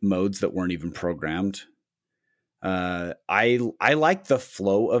of modes that weren't even programmed. I liked the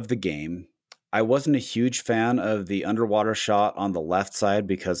flow of the game. I wasn't a huge fan of the underwater shot on the left side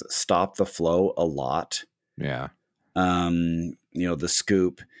because it stopped the flow a lot. Yeah. The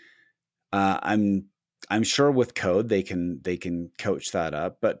scoop. I'm sure with code they can coach that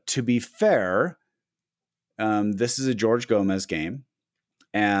up. But to be fair, this is a George Gomez game,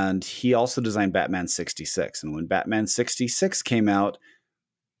 and he also designed Batman 66. And when Batman 66 came out,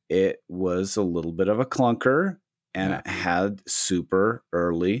 it was a little bit of a clunker, and it had super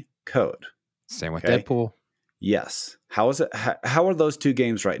early code. Same with Deadpool. Yes. How is it? How are those two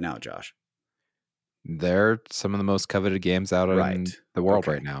games right now, Josh? They're some of the most coveted games out in the world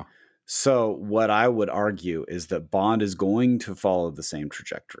right now. So what I would argue is that Bond is going to follow the same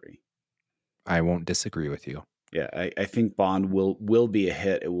trajectory. I won't disagree with you. Yeah, I think Bond will be a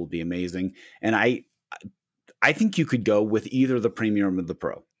hit. It will be amazing. And I think you could go with either the premium or the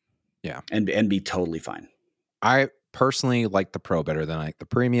pro. Yeah. And be totally fine. I personally like the pro better than I like the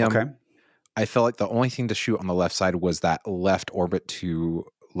premium. Okay. I felt like the only thing to shoot on the left side was that left orbit to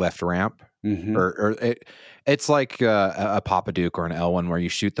left ramp. Mm-hmm. Or it's like a Papaduke or an L1 where you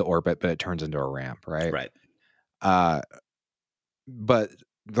shoot the orbit, but it turns into a ramp, right? Right. But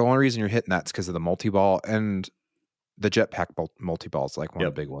the only reason you're hitting that is because of the multi-ball, and the jetpack multi-ball is like one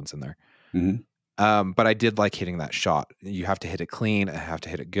of the big ones in there. Mm-hmm. But I did like hitting that shot. You have to hit it clean. You have to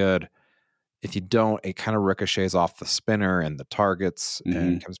hit it good. If you don't, it kind of ricochets off the spinner and the targets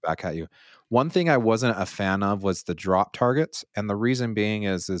and comes back at you. One thing I wasn't a fan of was the drop targets. And the reason being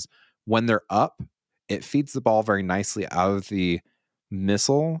is when they're up, it feeds the ball very nicely out of the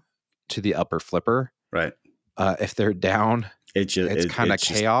missile to the upper flipper. Right. If they're down, it's kind of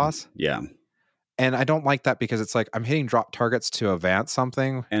chaos. Yeah. And I don't like that because it's like I'm hitting drop targets to advance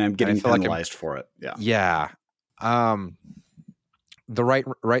something. And I'm getting penalized for it. Yeah. Yeah. The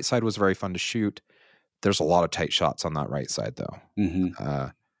right side was very fun to shoot. There's a lot of tight shots on that right side, though. Mm-hmm.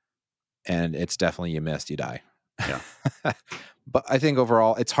 And it's definitely you missed, you die. Yeah. But I think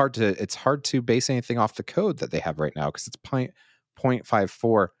overall, it's hard to base anything off the code that they have right now because it's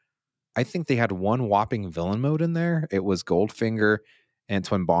 0.54. I think they had one whopping villain mode in there. It was Goldfinger and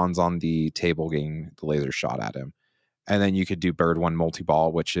Twin Bonds on the table getting the laser shot at him. And then you could do Bird One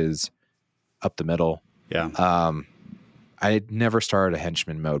multi-ball, which is up the middle. Yeah. I never started a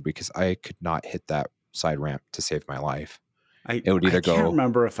henchman mode because I could not hit that side ramp to save my life. I can't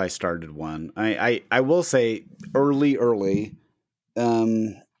remember if I started one. I will say early.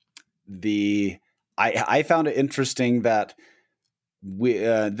 I found it interesting that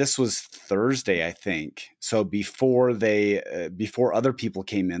this was Thursday, I think. So before other people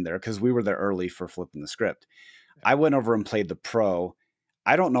came in there, because we were there early for flipping the script, I went over and played the pro.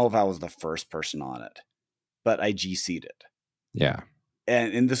 I don't know if I was the first person on it, but I GC'd it. Yeah.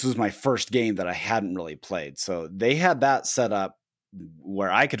 And this was my first game that I hadn't really played. So they had that set up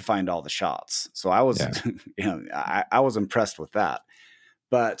where I could find all the shots. So I was, I was impressed with that.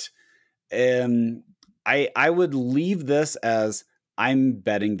 But I would leave this as I'm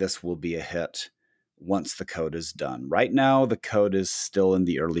betting this will be a hit once the code is done. Right now, the code is still in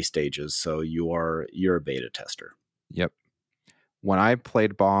the early stages. So you're a beta tester. Yep. When I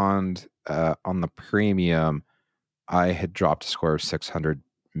played Bond on the premium, I had dropped a score of 600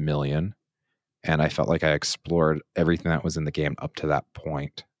 million, and I felt like I explored everything that was in the game up to that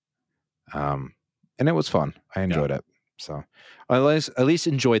point. And it was fun. I enjoyed it. So I at least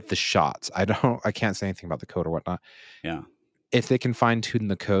enjoyed the shots. I can't say anything about the code or whatnot. Yeah. If they can fine tune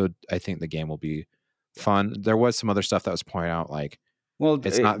the code, I think the game will be fun. There was some other stuff that was pointed out, like, well,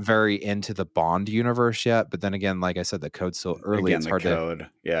 it's not very into the Bond universe yet. But then again, like I said, the code's still early. It's hard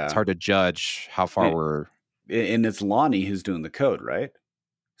to judge how far we're. And it's Lonnie who's doing the code, right?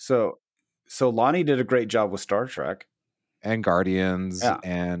 So Lonnie did a great job with Star Trek and Guardians,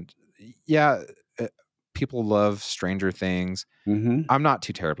 and people love Stranger Things. Mm-hmm. I'm not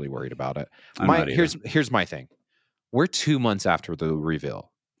too terribly worried about it. Here's my thing. We're 2 months after the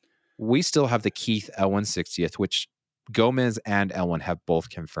reveal. We still have the Keith L1 60th, which Gomez and L1 have both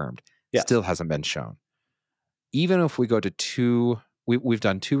confirmed. Yes. Still hasn't been shown. even if we go to we've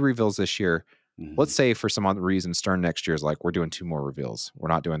done 2 reveals this year. Mhm. Let's say for some other reason, Stern next year is like, we're doing 2 more reveals. We're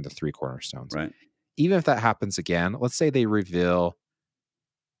not doing the 3 cornerstones. Right. Even if that happens again, let's say they reveal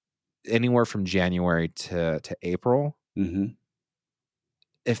anywhere from January to April. Mm-hmm.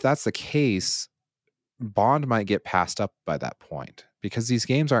 If that's the case, Bond might get passed up by that point because these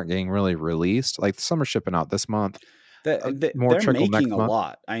games aren't getting really released. Like some are shipping out this month. More They're trickle making next a month.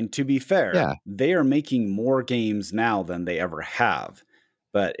 lot. And to be fair, Yeah. they are making more games now than they ever have,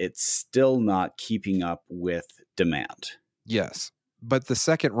 but it's still not keeping up with demand. Yes. But the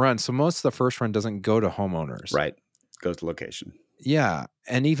second run, so most of the first run doesn't go to homeowners. Right. Goes to location. Yeah.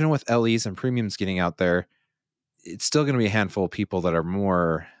 And even with LEs and premiums getting out there, it's still going to be a handful of people that are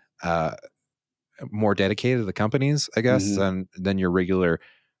more dedicated to the companies, I guess, Mhm. than your regular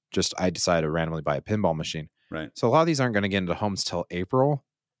just I decided to randomly buy a pinball machine. Right. So a lot of these aren't going to get into homes till April.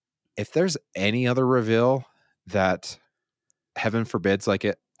 If there's any other reveal that heaven forbids like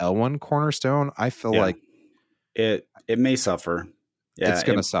it L1 Cornerstone, I feel like it may suffer. Yeah, it's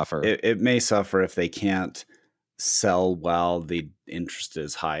going to suffer. It may suffer if they can't sell while the interest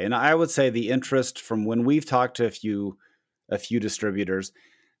is high. And I would say the interest from when we've talked to a few distributors,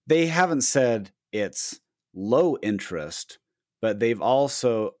 they haven't said it's low interest, but they've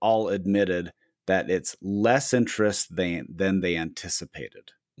also all admitted that it's less interest than they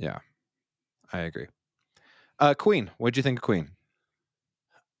anticipated. Yeah, I agree. Queen, what'd you think of Queen?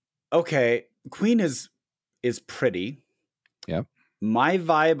 Okay, Queen is pretty. Yep. My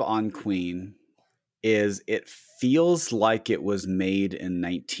vibe on Queen is it feels like it was made in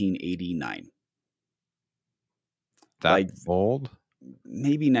 1989. That like bold?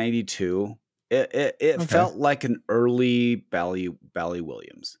 Maybe 92. It Okay. felt like an early Bally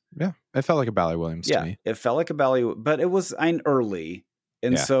Williams. Yeah, it felt like a Bally Williams to me. It felt like a Bally, but it was an early.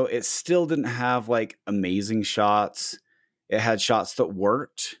 And so it still didn't have like amazing shots. It had shots that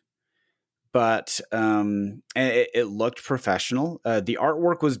worked, but it looked professional. The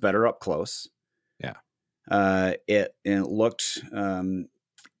artwork was better up close. Yeah. It looked. I'm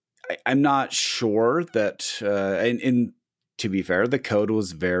not sure that. And to be fair, the code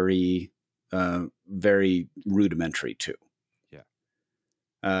was very rudimentary too.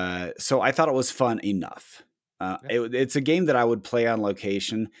 Yeah. So I thought it was fun enough. It's a game that I would play on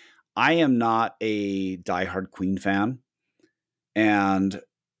location. I am not a diehard Queen fan, and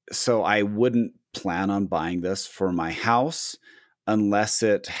so I wouldn't plan on buying this for my house unless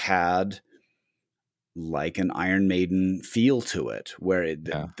it had like an Iron Maiden feel to it, where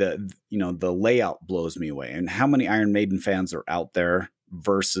the layout blows me away. And how many Iron Maiden fans are out there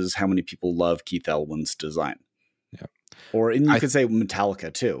versus how many people love Keith Elwin's design? Yeah. And you could say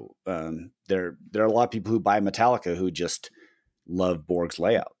Metallica too. There are a lot of people who buy Metallica who just love Borg's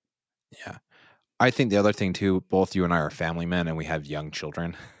layout. Yeah. I think the other thing too, both you and I are family men and we have young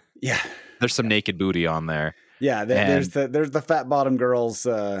children. Yeah. There's some naked booty on there. Yeah. There's the fat bottom girls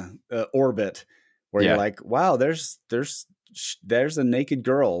orbit where you're like, wow, there's a naked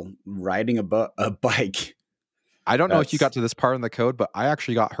girl riding a bike. I don't know if you got to this part in the code, but I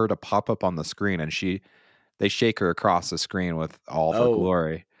actually got her to pop up on the screen, and they shake her across the screen with all of her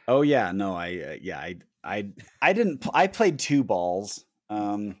glory. Oh yeah, no, I didn't. I played 2 balls,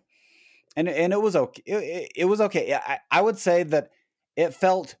 and it was okay. It was okay. Yeah, I would say that it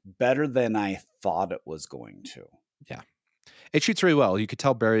felt better than I thought it was going to. Yeah. It shoots really well. You could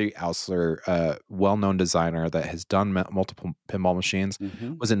tell Barry Ausler, a well-known designer that has done multiple pinball machines,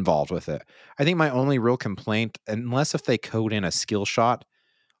 was involved with it. I think my only real complaint, unless if they code in a skill shot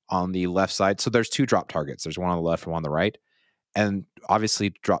on the left side, so there's 2 drop targets. There's one on the left and one on the right. And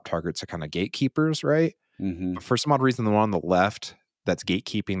obviously drop targets are kind of gatekeepers, right? But for some odd reason, the one on the left that's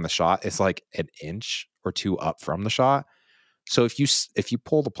gatekeeping the shot is like an inch or 2 up from the shot. So if you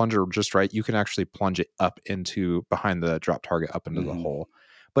pull the plunger just right, you can actually plunge it up into behind the drop target up into the hole.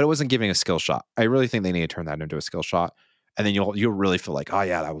 But it wasn't giving a skill shot. I really think they need to turn that into a skill shot, and then you'll really feel like, oh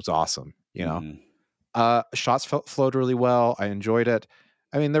yeah, that was awesome. You know, shots flowed really well. I enjoyed it.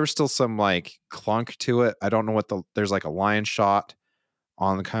 I mean, there was still some like clunk to it. I don't know there's like a line shot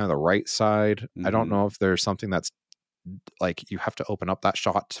on kind of the right side. I don't know if there's something that's like you have to open up that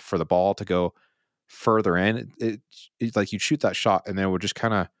shot for the ball to go further in. It's like you'd shoot that shot and then it would just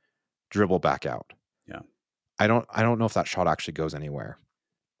kind of dribble back out. Yeah. I don't know if that shot actually goes anywhere.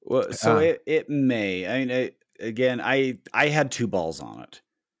 Well, so it may. I mean, again, I had 2 balls on it,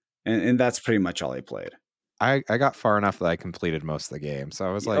 and that's pretty much all I played. I got far enough that I completed most of the game, so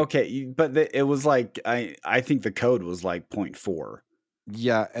I was like, okay, but it was like I think the code was like 0.4.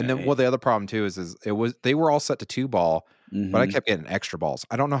 Yeah, and then the other problem too is they were all set to 2 ball, but I kept getting extra balls.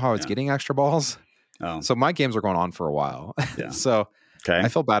 I don't know how I was getting extra balls. Oh, So my games are going on for a while. yeah. So Okay. I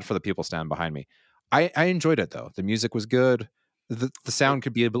feel bad for the people standing behind me. I enjoyed it though. The music was good. The sound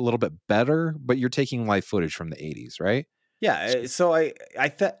could be a little bit better, but you're taking live footage from the 80s, right? Yeah. So I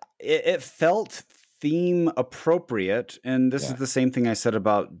thought it felt theme appropriate, and this is Yeah. the same thing I said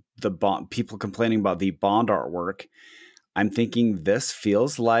about the Bond. People complaining about the Bond artwork. I'm thinking this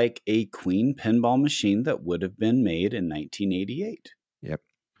feels like a Queen pinball machine that would have been made in 1988. Yep.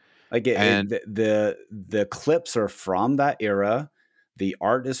 Like And the clips are from that era, the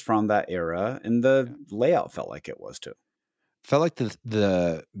art is from that era, and the layout felt like it was too. felt like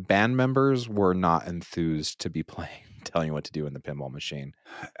the band members were not enthused to be playing, telling you what to do in the pinball machine.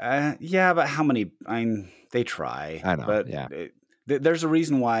 Yeah, but how many? They try, I know. but Yeah. there's a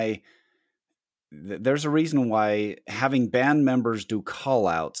reason why. There's a reason why having band members do call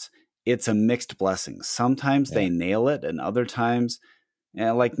outs, it's a mixed blessing. Sometimes Yeah. they nail it, and other times,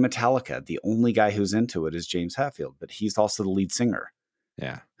 like Metallica, the only guy who's into it is James Hetfield, but he's also the lead singer.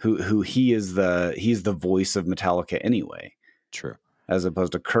 Yeah. Who he's the voice of Metallica anyway, True. as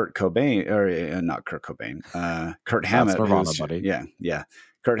opposed to Kurt Cobain, or not Kurt Cobain, Kurt That's Hammett, Nirvana, who's buddy. yeah,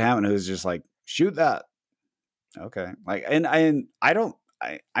 Kurt Hammett, who's just like, shoot that. Okay. Like, and I'm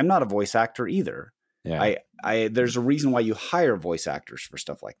not a voice actor either. Yeah. There's a reason why you hire voice actors for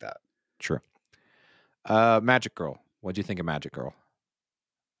stuff like that. True. Magic Girl. What do you think of Magic Girl?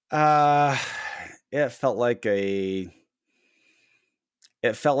 It felt like a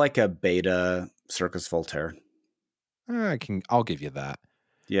beta Circus Voltaire. I'll give you that.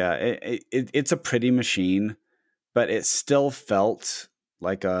 Yeah, it's a pretty machine, but it still felt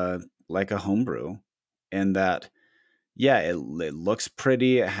like a homebrew, in that, yeah, it looks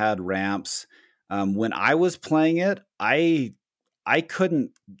pretty. It had ramps. When I was playing it, I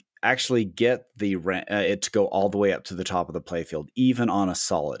couldn't actually get it to go all the way up to the top of the playfield, even on a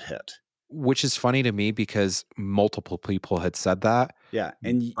solid hit. Which is funny to me because multiple people had said that. Yeah,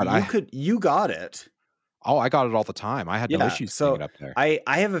 and But you got it. Oh, I got it all the time. I had no issues getting it up there. I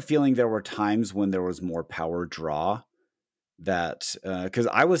have a feeling there were times when there was more power draw, that because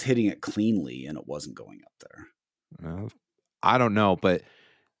I was hitting it cleanly and it wasn't going up there. I don't know, but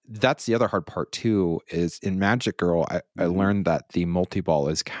that's the other hard part too, is in Magic Girl, I learned that the multi-ball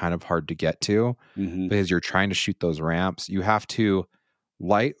is kind of hard to get to because you're trying to shoot those ramps. You have to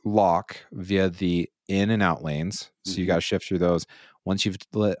light lock via the in and out lanes. So you got to shift through those. Once you've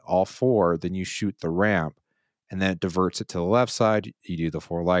lit all four, then you shoot the ramp, and then it diverts it to the left side. You do the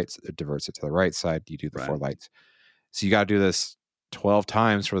 4 lights. It diverts it to the right side. You do the 4 lights. So you got to do this 12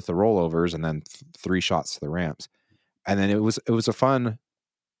 times with the rollovers, and then 3 shots to the ramps. And then it was a fun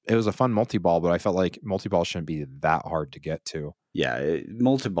multi-ball, but I felt like multi-ball shouldn't be that hard to get to. Yeah,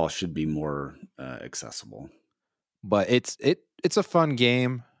 multi-ball should be more accessible. But it's a fun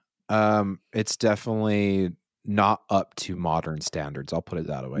game. It's definitely not up to modern standards. I'll put it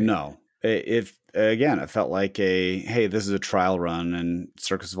that way. No, if again, it felt like hey, this is a trial run, and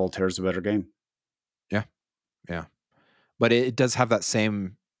Circus Voltaire is a better game. Yeah, but it does have that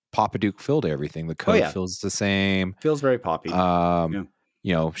same Poppadook feel to everything. The code feels the same. Feels very poppy.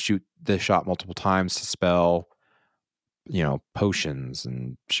 You know, shoot the shot multiple times to spell, potions,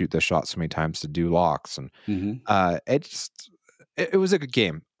 and shoot the shot so many times to do locks. And it was a good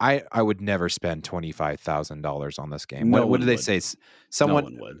game. I would never spend $25,000 on this game. What did they say?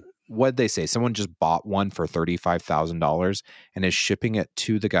 Someone would. What did they say? Someone just bought one for $35,000 and is shipping it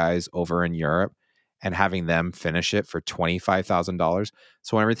to the guys over in Europe and having them finish it for $25,000.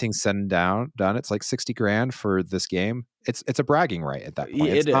 So when everything's said and done, it's like $60,000 for this game. It's a bragging right at that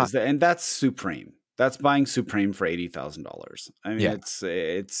point. It is, and that's Supreme. That's buying Supreme for $80,000. I mean,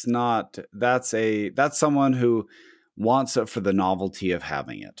 it's not. That's someone who wants it for the novelty of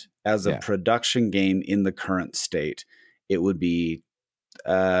having it. As a production game in the current state, it would be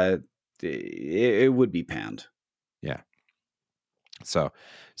it would be panned. Yeah. So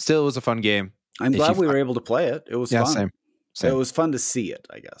still, it was a fun game. I'm glad we were able to play it. It was fun. Same. It was fun to see it,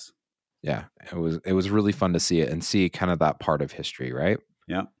 I guess. Yeah, it was really fun to see it and see kind of that part of history, right?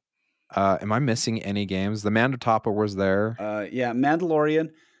 Yeah. Am I missing any games? The Mando Topper was there. Yeah, Mandalorian.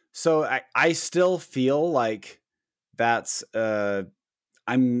 So I still feel like that's I'm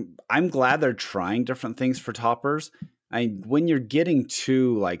glad they're trying different things for toppers. When you're getting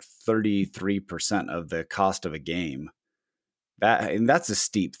to like 33% of the cost of a game, that's a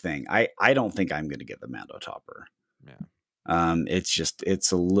steep thing. I don't think I'm going to get the Mando Topper. Yeah.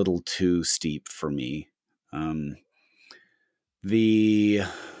 It's a little too steep for me. It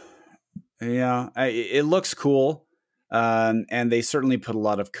looks cool. And they certainly put a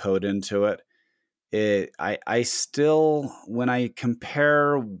lot of code into it. I still, when I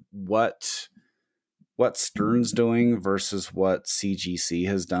compare what what Stern's doing versus what CGC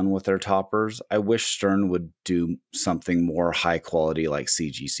has done with their toppers. I wish Stern would do something more high quality like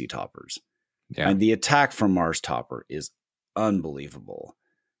CGC toppers. Yeah. And the Attack from Mars topper is unbelievable.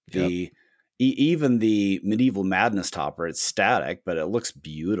 Yep. Even the Medieval Madness topper, it's static, but it looks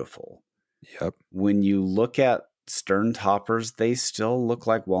beautiful. Yep. When you look at Stern toppers, they still look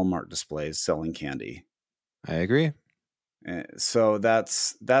like Walmart displays selling candy. I agree. So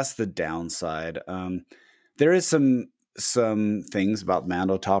that's the downside. There is some things about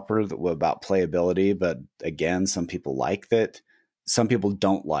Mando topper about playability, but again, some people like that. Some people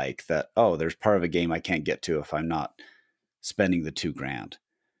don't like that. Oh, there's part of a game I can't get to if I'm not spending the $2,000.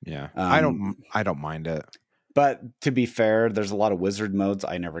 Yeah, I don't mind it. But to be fair, there's a lot of wizard modes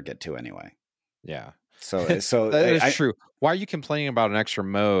I never get to anyway. Yeah. So that is true. Why are you complaining about an extra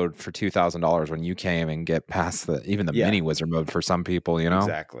mode for $2,000 when you can't even get past the mini wizard mode for some people? You know,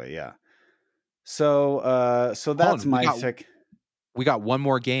 exactly. Yeah. So that's my pick. We got one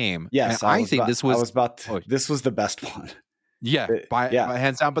more game. Yes, this was the best one. Yeah, by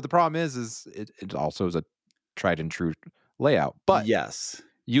hands down. But the problem is it also is a tried and true layout. But yes,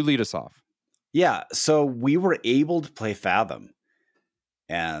 you lead us off. Yeah. So we were able to play Fathom.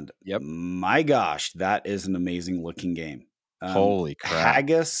 And my gosh, that is an amazing looking game. Holy crap.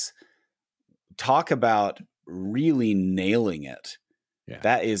 Haggis, talk about really nailing it. Yeah.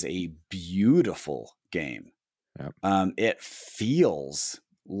 That is a beautiful game. Yep. It feels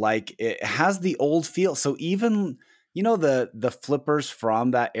like it has the old feel. So even, the flippers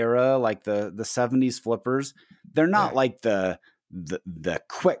from that era, like the 70s flippers, they're not like the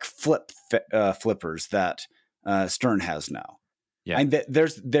quick flippers that Stern has now. Yeah, and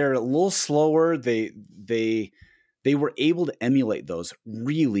they're a little slower. They were able to emulate those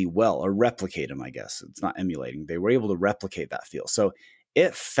really well, or replicate them. I guess it's not emulating. They were able to replicate that feel. So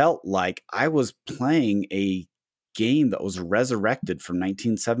it felt like I was playing a game that was resurrected from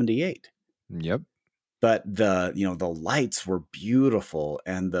 1978. Yep. But the lights were beautiful,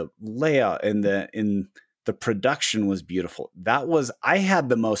 and the layout and the production was beautiful. I had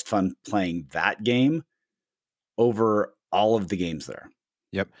the most fun playing that game over all of the games there.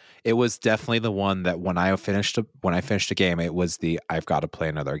 Yep. It was definitely the one that when I finished a game, it was I've got to play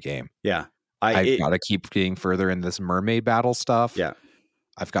another game. Yeah. I've got to keep getting further in this mermaid battle stuff. Yeah.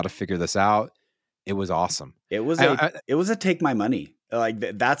 I've got to figure this out. It was awesome. It was a take my money. Like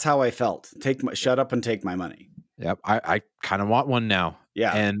that's how I felt. Shut up and take my money. Yep. I kind of want one now.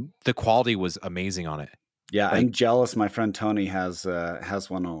 Yeah. And the quality was amazing on it. Yeah. I'm jealous. My friend Tony has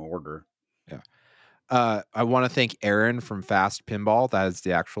one on order. Yeah. I want to thank Aaron from Fast Pinball. That is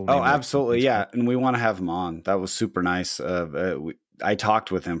the actual name. Oh, absolutely. Yeah. And we want to have him on. That was super nice. I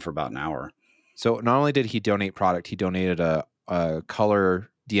talked with him for about an hour. So not only did he donate product, he donated a color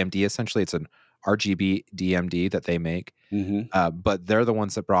DMD. Essentially, it's an RGB DMD that they make. Mm-hmm. But they're the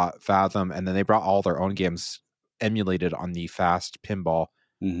ones that brought Fathom, and then they brought all their own games emulated on the Fast Pinball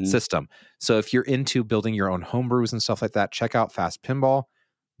system. So if you're into building your own homebrews and stuff like that, check out Fast Pinball,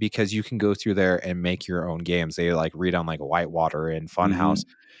 because you can go through there and make your own games. They read on Whitewater and Funhouse.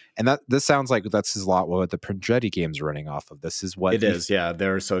 And this sounds like this is a lot what the Progetti games are running off of. This is what it is. Yeah,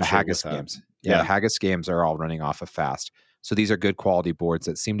 they're associated Haggis with that. games. Yeah, Haggis games are all running off of Fast. So these are good quality boards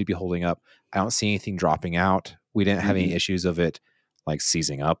that seem to be holding up. I don't see anything dropping out. We didn't have any issues of it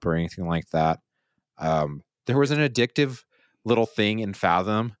seizing up or anything like that. There was an addictive little thing in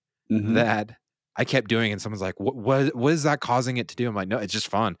Fathom that I kept doing, and someone's like, what is that causing it to do? I'm like, no, it's just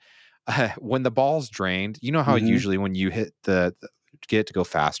fun. When the ball's drained, you know how usually when you hit get it to go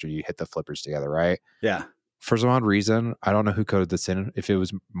faster, you hit the flippers together, right? Yeah. For some odd reason, I don't know who coded this in. If it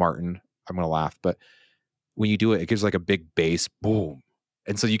was Martin, I'm going to laugh. But when you do it, it gives a big bass boom.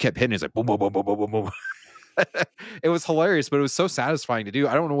 And so you kept hitting it. It's like boom, boom, boom, boom, boom, boom, boom. It was hilarious, but it was so satisfying to do.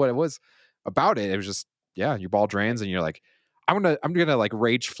 I don't know what it was about it. It was just, your ball drains and you're like, I'm gonna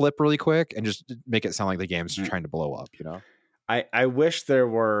rage flip really quick and just make it sound like the game's trying to blow up, I wish there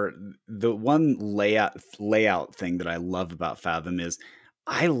were the one layout thing that I love about Fathom is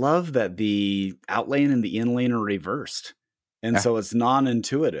I love that the outlane and the inlane are reversed. And so it's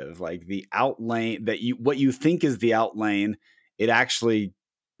non-intuitive. Like the outlane what you think is the outlane, it actually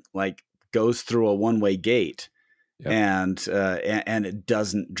goes through a one-way gate and it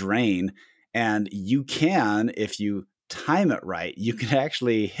doesn't drain. And you can, if you time it right, you can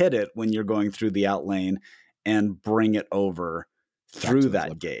actually hit it when you're going through the outlane and bring it over through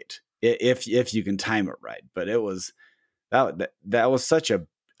that gate if you can time it right. But it was that was such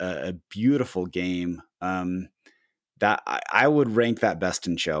a beautiful game that I would rank that best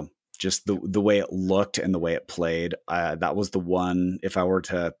in show. Just the way it looked and the way it played. That was the one. If I were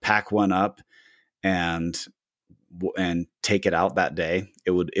to pack one up and take it out that day,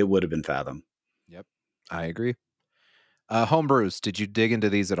 it would have been Fathom. Yep, I agree. Homebrews, did you dig into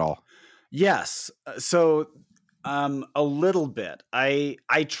these at all? Yes. So a little bit. I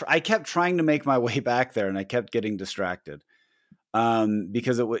kept trying to make my way back there, and I kept getting distracted.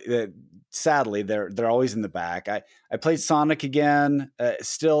 Because sadly they're always in the back. I played Sonic again.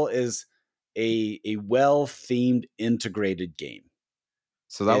 Still is a well themed integrated game.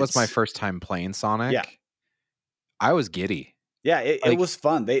 So that was my first time playing Sonic. Yeah. I was giddy. Yeah, it was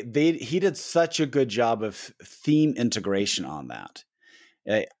fun. He did such a good job of theme integration on that.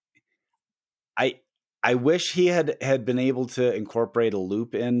 I wish he had been able to incorporate a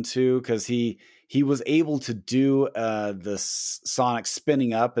loop into, because he was able to do the Sonic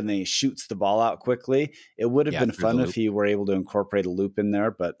spinning up and then he shoots the ball out quickly. It would have been fun if he were able to incorporate a loop in there,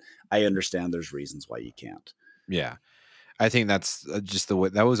 but I understand there's reasons why you can't. Yeah. I think that's just the way,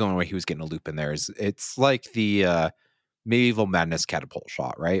 that was the only way he was getting a loop in there. It's like the Medieval Madness catapult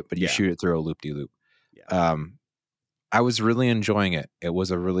shot, right? But you shoot it through a loop-de-loop. Yeah. I was really enjoying it. It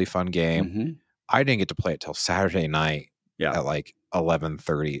was a really fun game. Mm-hmm. I didn't get to play it till Saturday night at like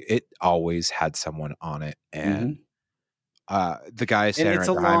 11:30. It always had someone on it, and the guy standing right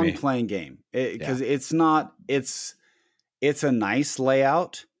behind me. It's a long playing game because it's not. It's a nice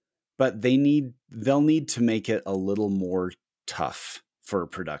layout, but they'll need to make it a little more tough for a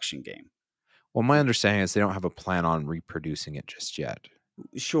production game. Well, my understanding is they don't have a plan on reproducing it just yet.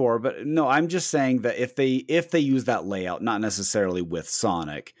 Sure, but no, I'm just saying that if they use that layout, not necessarily with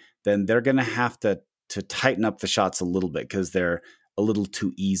Sonic, then they're going to have to tighten up the shots a little bit because they're a little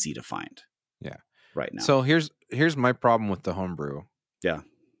too easy to find. Yeah, right now. So here's my problem with the homebrew. Yeah,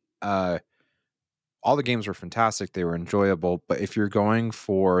 all the games were fantastic; they were enjoyable. But if you're going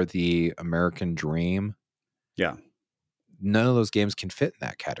for the American dream, none of those games can fit in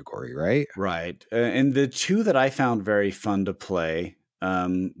that category, right? Right. And the two that I found very fun to play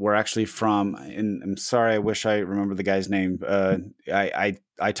were actually from, and I'm sorry, I wish I remember the guy's name.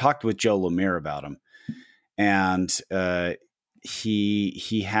 I talked with Joe Lemire about him, and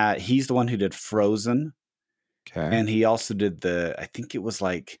he's the one who did Frozen. Okay. And he also did I think it was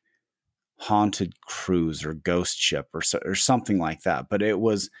like Haunted Cruise or Ghost Ship or something like that. But it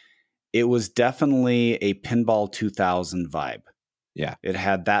was definitely a Pinball 2000 vibe. Yeah. It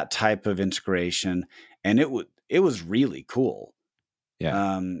had that type of integration, and it was really cool.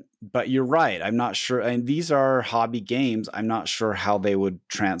 Yeah. But you're right. I'm not sure. And these are hobby games. I'm not sure how they would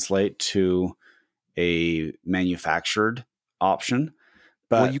translate to a manufactured option.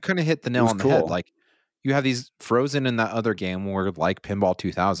 But well, you kind of hit the nail on the head. Like, you have these Frozen in that other game where, like Pinball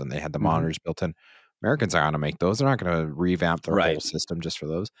 2000, they had the monitors built in. Americans aren't going to make those. They're not going to revamp their whole system just for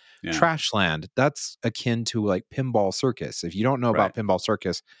those. Yeah. Trashland, that's akin to like Pinball Circus. If you don't know about Pinball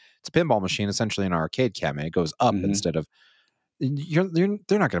Circus, it's a pinball machine essentially in an arcade cabinet. It goes up instead of. They're not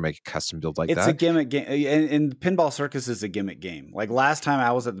going to make a custom build like that. It's a gimmick game, and Pinball Circus is a gimmick game. Like last time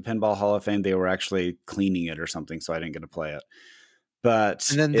I was at the Pinball Hall of Fame, they were actually cleaning it or something, so I didn't get to play it. But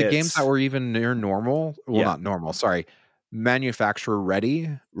and then the games that were even near normal, not normal, sorry, manufacturer ready,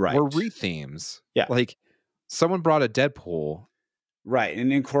 were rethemes. Yeah, like someone brought a Deadpool, right,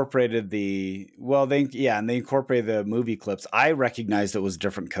 and incorporated they incorporated the movie clips. I recognized it was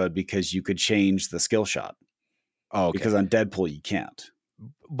different code because you could change the skill shot. Oh, okay. Because on Deadpool you can't.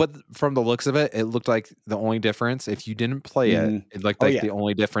 But from the looks of it, it looked like the only difference, if you didn't play it looked like the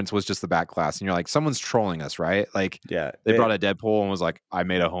only difference was just the back class. And you're like, someone's trolling us, right? Like, they brought a Deadpool and was like, I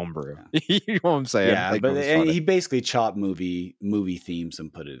made a homebrew. You know what I'm saying? Yeah, like, but he basically chopped movie themes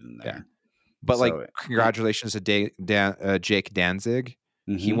and put it in there. Yeah. But congratulations to Jake Danzig.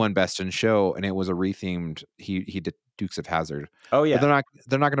 He won Best in Show, and it was a rethemed. He did Dukes of Hazzard. Oh yeah, but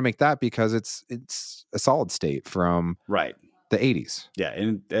they're not going to make that because it's a solid state from the 80s. Yeah,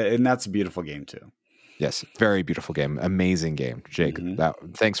 and that's a beautiful game too. Yes, very beautiful game, amazing game, Jake.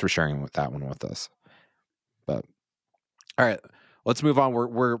 Thanks for sharing that one with us. But all right, let's move on.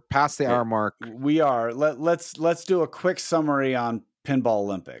 We're past the hour mark. We are. Let's do a quick summary on Pinball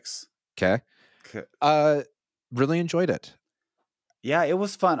Olympics. Okay. Really enjoyed it. Yeah, it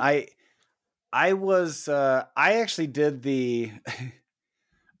was fun. I actually did the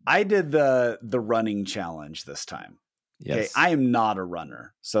the running challenge this time. Yes. Okay, I am not a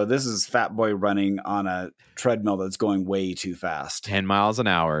runner. So this is Fat Boy running on a treadmill that's going way too fast. 10 miles an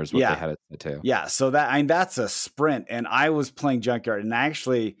hour is what they had it to. Yeah, so that's a sprint. And I was playing Junkyard, and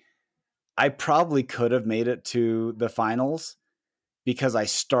actually I probably could have made it to the finals because I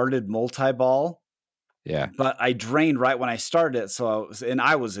started multi-ball. Yeah. But I drained right when I started it.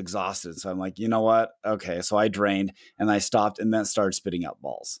 I was exhausted. So I'm like, you know what? Okay. So I drained and I stopped and then started spitting out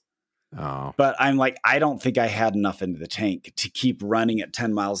balls. Oh, But I'm like, I don't think I had enough into the tank to keep running at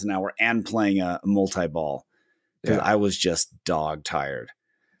 10 miles an hour and playing a multi-ball because yeah. I was just dog tired.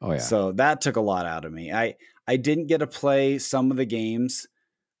 Oh, yeah. So that took a lot out of me. I didn't get to play some of the games.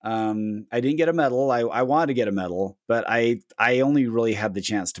 I didn't get a medal. I wanted to get a medal, but I only really had the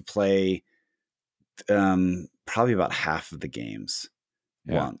chance to play probably about half of the games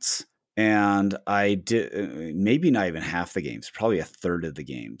Yeah. once. And I did maybe not even half the games, probably a third of the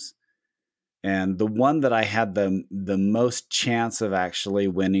games. And the one that I had the most chance of actually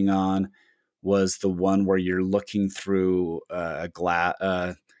winning on was the one where you're looking through a glass.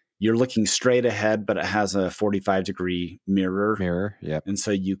 You're looking straight ahead, but it has a 45-degree mirror, Yep. and so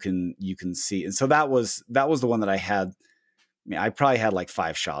you can see. And so that was the one that I had. I mean, I probably had like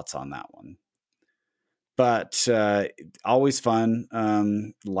 5 shots on that one. But always fun.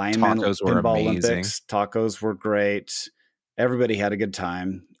 Lineman Tacos were Pinball amazing. Olympics. Tacos were great. Everybody had a good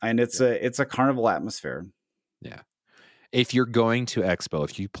time, and it's a carnival atmosphere. Yeah. If you're going to Expo,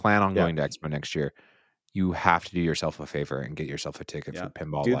 if you plan on going to Expo next year, you have to do yourself a favor and get yourself a ticket for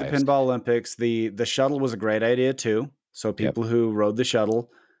Pinball Do Lives. the Pinball Olympics. The shuttle was a great idea too. So people who rode the shuttle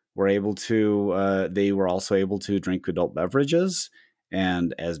were able to. They were also able to drink adult beverages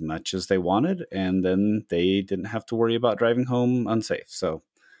and as much as they wanted, and then they didn't have to worry about driving home unsafe. So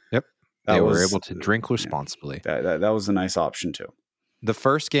they were able to drink responsibly. That was a nice option too. The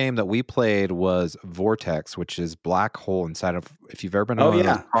first game that we played was Vortex, which is black hole inside of. If you've ever been to one of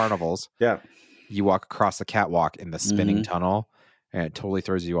those carnivals, you walk across the catwalk in the spinning tunnel, and it totally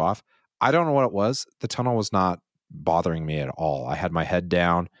throws you off. I don't know what it was. The tunnel was not bothering me at all. I had my head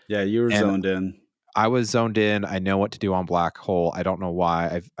down. Yeah, you were zoned in. I was zoned in. I know what to do on black hole. I don't know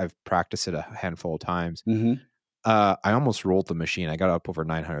why. I've practiced it a handful of times. I almost rolled the machine. I got up over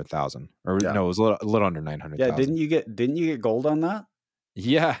 900,000, or no, it was a little under 900,000. Yeah, didn't you get gold on that?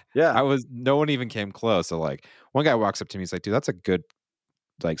 Yeah. No one even came close. So like one guy walks up to me, he's like, dude, that's a good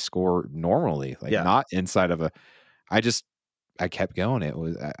like score normally, like not inside of I kept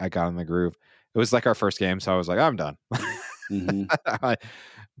going. I got in the groove. It was like our first game. So I was like, I'm done.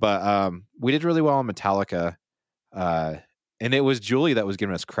 But we did really well on Metallica. And it was Julie that was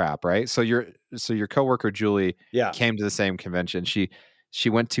giving us crap, right? So your coworker Julie came to the same convention. She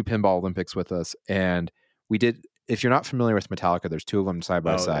went to Pinball Olympics with us, and we did. If you're not familiar with Metallica, there's 2 of them side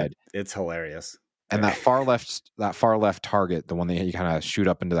by side. It's hilarious. And that far left target, the one that you kind of shoot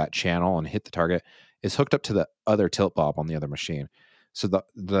up into that channel and hit the target, is hooked up to the other tilt bob on the other machine. So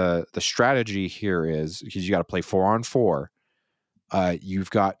the strategy here is, because you got to play 4-on-4, you've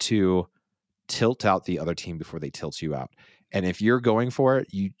got to tilt out the other team before they tilt you out. And if you're going for it,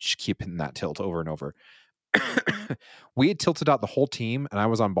 you just keep hitting that tilt over and over. We had tilted out the whole team, and I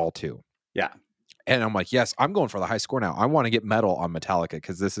was on ball 2. Yeah. And I'm like, yes, I'm going for the high score now. I want to get medal on Metallica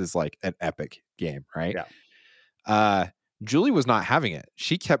because this is like an epic game, right? Yeah. Julie was not having it.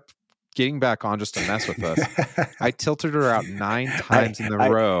 She kept getting back on just to mess with us. I tilted her out 9 times in a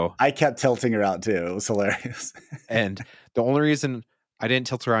row. I kept tilting her out too. It was hilarious. And the only reason I didn't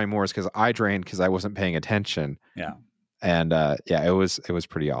tilt her out anymore is because I drained because I wasn't paying attention. Yeah. And it was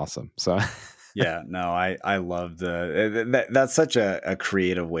pretty awesome. So yeah, no, I loved that's such a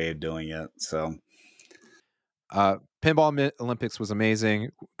creative way of doing it. So Pinball Olympics was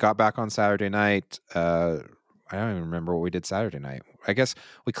amazing. Got back on Saturday night. I don't even remember what we did Saturday night. I guess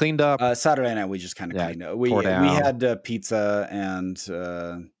we cleaned up. Saturday night we just kind of cleaned up. We had pizza and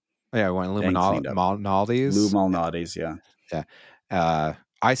we went Lou Malnati's. Lou Malnati's, yeah.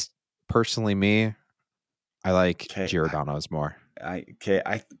 I personally, I like Giordano's more. I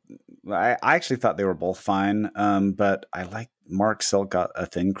actually thought they were both fine, but I like Mark Silk got a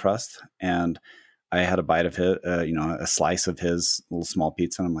thin crust, and I had a bite of his, a slice of his little small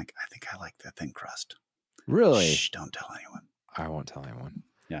pizza, and I'm like, I think I like the thin crust. Really? Shh, don't tell anyone. I won't tell anyone.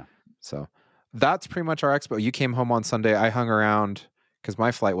 Yeah. So that's pretty much our expo. You came home on Sunday. I hung around because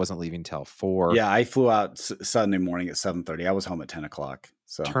my flight wasn't leaving till 4. Yeah, I flew out Sunday morning at 7:30. I was home at 10 o'clock.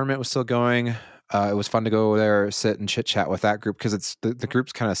 So tournament was still going. It was fun to go there, sit and chit chat with that group because it's the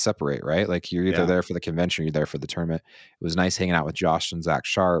groups kind of separate, right? Like you're either there for the convention or you're there for the tournament. It was nice hanging out with Josh and Zach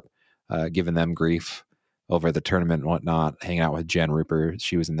Sharp, giving them grief over the tournament and whatnot. Hanging out with Jen Rupert,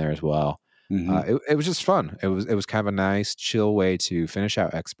 she was in there as well. Mm-hmm. It was just fun. It was kind of a nice, chill way to finish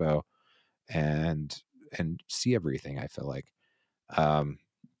out Expo and see everything. I feel like,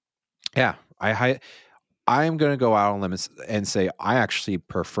 I'm going to go out on limits and say I actually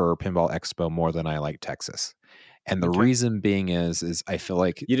prefer Pinball Expo more than I like Texas. And the reason being is I feel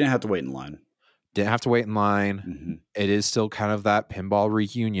like you didn't have to wait in line. Didn't have to wait in line. Mm-hmm. It is still kind of that pinball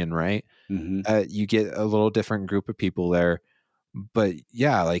reunion, right? Mm-hmm. You get a little different group of people there. But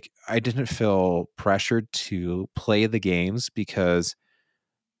yeah, like I didn't feel pressured to play the games because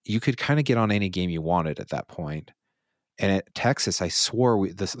you could kind of get on any game you wanted at that point. And at Texas, I swore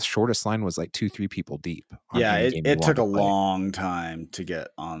the shortest line was like 2-3 people deep on Yeah, any game you it took wanted a to play. long time to get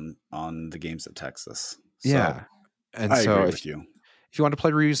on the games at Texas. So Yeah. And I so agree with you. if you want to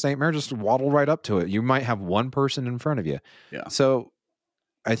play Reuse Nightmare, just waddle right up to it. You might have one person in front of you. Yeah. So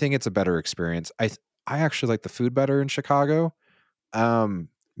I think it's a better experience. I actually like the food better in Chicago.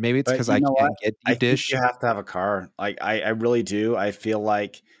 Maybe it's But because you I know what? can't get I deep think dish. you have to have a car. Like I really do. I feel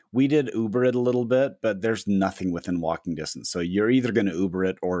like we did Uber it a little bit, but there's nothing within walking distance. So you're either going to Uber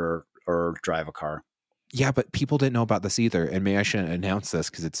it or drive a car. Yeah, but people didn't know about this either. And maybe I shouldn't announce this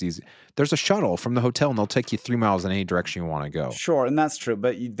because it's easy. There's a shuttle from the hotel and they'll take you 3 miles in any direction you want to go. Sure, and that's true.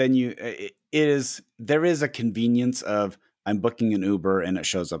 But there is a convenience of I'm booking an Uber and it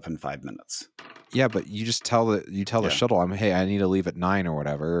shows up in 5 minutes. Yeah, but you just tell the shuttle, hey, I need to leave at 9 or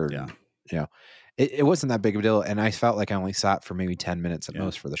whatever. Yeah. You know, it wasn't that big of a deal. And I felt like I only sat for maybe 10 minutes at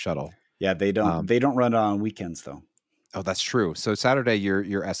most for the shuttle. Yeah, they don't run it on weekends though. Oh, that's true. So Saturday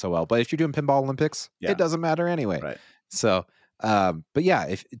you're SOL, but if you're doing Pinball Olympics, it doesn't matter anyway. Right. So, but yeah,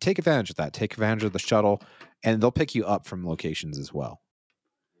 if take advantage of that, take advantage of the shuttle, and they'll pick you up from locations as well.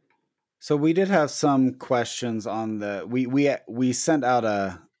 So we did have some questions on the we sent out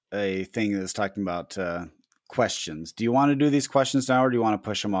a thing that's talking about questions. Do you want to do these questions now, or do you want to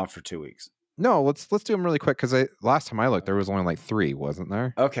push them off for 2 weeks? No, let's do them really quick because last time I looked, there was only like 3, wasn't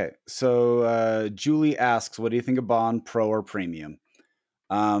there? Okay, so Julie asks, "What do you think of Bond Pro or Premium?"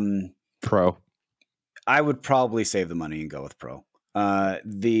 Pro. I would probably save the money and go with Pro.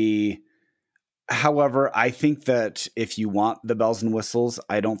 However, I think that if you want the bells and whistles,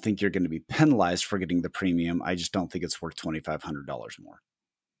 I don't think you're going to be penalized for getting the Premium. I just don't think it's worth $2,500 more.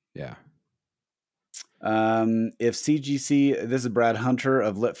 Yeah. If CGC, this is Brad Hunter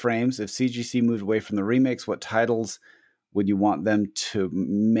of Lit Frames. If CGC moved away from the remakes, what titles would you want them to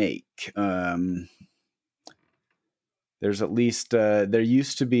make? There's at least there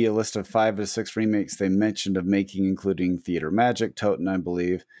used to be a list of 5 to 6 remakes they mentioned of making, including Theater Magic, Toten, I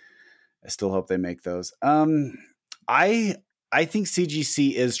believe. I still hope they make those. I think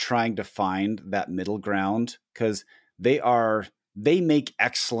CGC is trying to find that middle ground because they make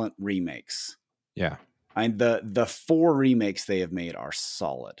excellent remakes. Yeah. And the 4 remakes they have made are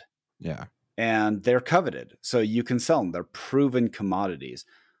solid. Yeah. And they're coveted. So you can sell them. They're proven commodities.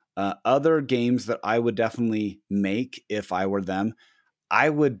 Other games that I would definitely make if I were them, I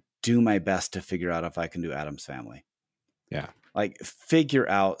would do my best to figure out if I can do Addams Family. Yeah. Like figure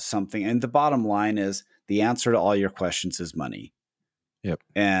out something. And the bottom line is the answer to all your questions is money. Yep.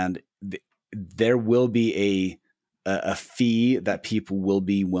 And there will be a fee that people will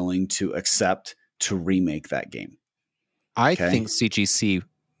be willing to accept to remake that game. I think CGC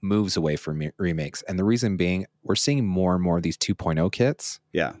moves away from remakes. And the reason being, we're seeing more and more of these 2.0 kits.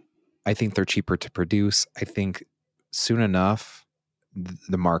 Yeah. I think they're cheaper to produce. I think soon enough,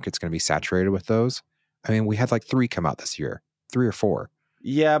 the market's going to be saturated with those. I mean, we had like 3 come out this year, 3 or 4.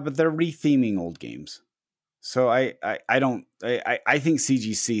 Yeah, but they're retheming old games. So I think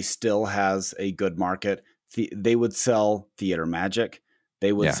CGC still has a good market. They would sell Theater Magic.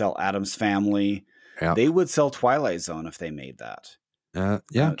 They would sell Addams Family. Yeah. They would sell Twilight Zone if they made that.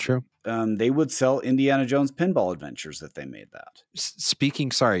 True. They would sell Indiana Jones Pinball Adventures if they made that.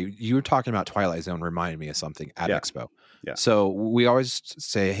 Sorry, you were talking about Twilight Zone. Reminded me of something at Expo. Yeah. So we always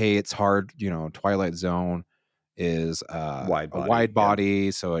say, hey, it's hard. Twilight Zone is a wide body,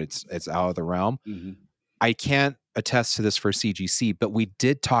 so it's out of the realm. Mm-hmm. I can't attest to this for CGC, but we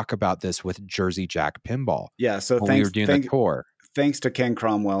did talk about this with Jersey Jack Pinball. Yeah, so we were doing the tour. Thanks to Ken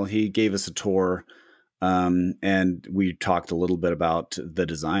Cromwell, he gave us a tour, and we talked a little bit about the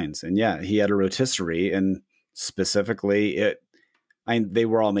designs. And yeah, he had a rotisserie, and specifically, they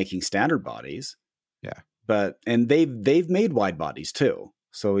were all making standard bodies. Yeah, and they've made wide bodies too.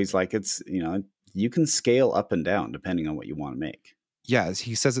 So he's like, it's you can scale up and down depending on what you want to make. Yeah,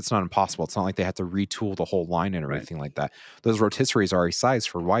 he says it's not impossible. It's not like they have to retool the whole line and anything like that. Those rotisseries are already sized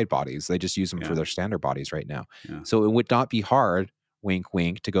for wide bodies. They just use them for their standard bodies right now. Yeah. So it would not be hard, wink,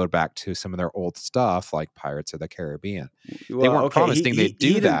 wink, to go back to some of their old stuff like Pirates of the Caribbean. Well, they weren't promising they'd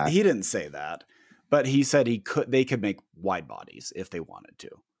do that. He didn't say that, but he said they could make wide bodies if they wanted to.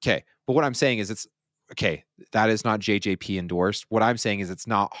 Okay, but what I'm saying is that is not JJP endorsed. What I'm saying is it's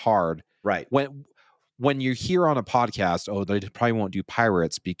not hard. Right. When you hear on a podcast, they probably won't do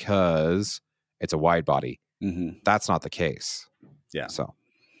Pirates because it's a wide body. Mm-hmm. That's not the case. Yeah. So,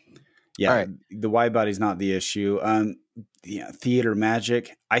 yeah, right. The wide body's not the issue. Theater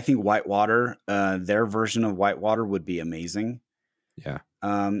Magic. I think Whitewater, their version of Whitewater would be amazing. Yeah.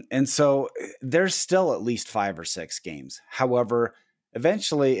 And so there's still at least 5 or 6 games. However,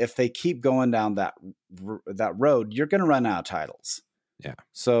 eventually, if they keep going down that road, you're going to run out of titles. Yeah.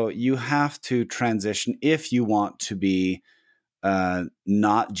 So you have to transition if you want to be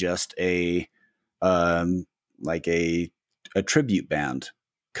not just like a tribute band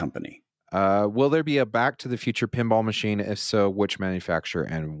company. Will there be a Back to the Future pinball machine? If so, which manufacturer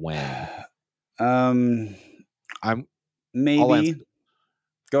and when? I'm Maybe.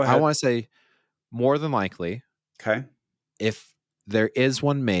 Go ahead. I want to say more than likely. Okay. If there is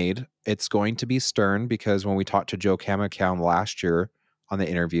one made, it's going to be Stern, because when we talked to Joe Kamikow last year on the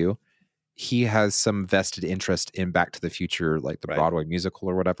interview, he has some vested interest in Back to the Future, like the Broadway musical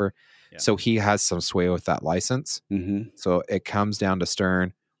or whatever. Yeah. So he has some sway with that license. Mm-hmm. So it comes down to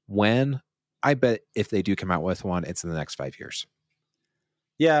Stern. When? I bet if they do come out with one, it's in the next 5 years.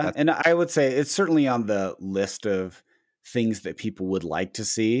 Yeah, and I would say it's certainly on the list of things that people would like to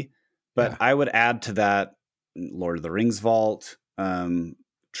see. But I would add to that Lord of the Rings vault, Tron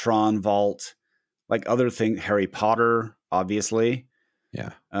vault, like other things, Harry Potter, obviously.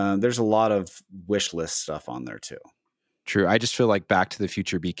 Yeah. There's a lot of wish list stuff on there too. True. I just feel like Back to the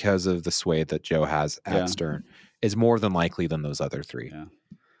Future, because of the sway that Joe has at Stern, is more than likely than those other 3. Yeah.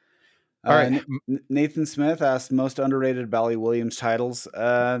 All right. Nathan Smith asked most underrated Bally Williams titles.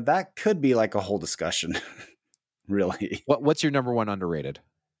 That could be like a whole discussion, really. What's your number one underrated?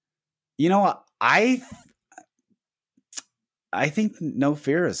 You know what? I think No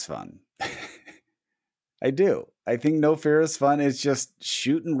Fear is fun. I do. I think No Fear is fun. It's just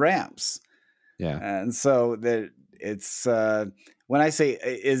shooting ramps. Yeah. And so that it's when I say,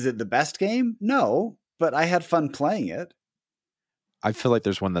 is it the best game? No, but I had fun playing it. I feel like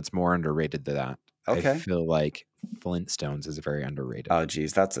there's one that's more underrated than that. Okay. I feel like Flintstones is very underrated. Oh,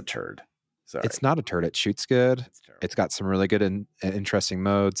 geez, that's a turd. Sorry. It's not a turd. It shoots good. It's got some really good and interesting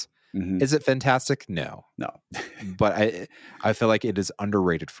modes. Mm-hmm. Is it fantastic? No. But I feel like it is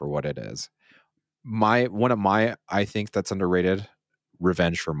underrated for what it is. I think that's underrated,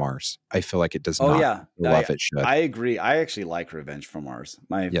 Revenge from Mars. I feel like it does not love it should. I agree. I actually like Revenge from Mars.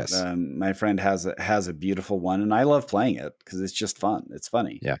 My friend has a beautiful one, and I love playing it because it's just fun. It's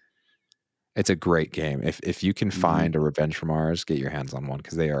funny. Yeah. It's a great game. If you can find a Revenge from Mars, get your hands on one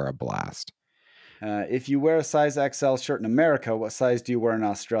because they are a blast. If you wear a size XL shirt in America, what size do you wear in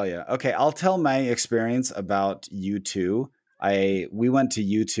Australia? Okay, I'll tell my experience about U2. We went to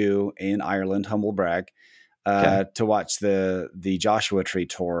U2 in Ireland, humble brag, to watch the Joshua Tree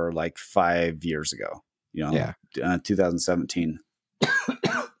tour like 5 years ago. 2017.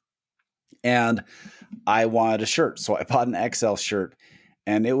 And I wanted a shirt, so I bought an XL shirt,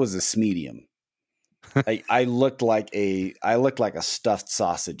 and it was a medium. I looked like a stuffed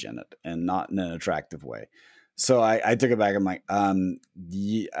sausage in it, and not in an attractive way. So I took it back. I'm like,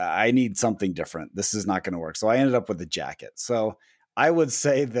 I need something different. This is not going to work. So I ended up with a jacket. So I would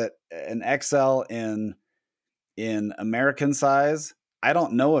say that an XL in American size, I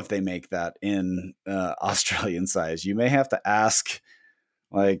don't know if they make that in Australian size. You may have to ask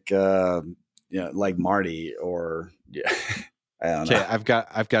like Marty or I don't know. Okay,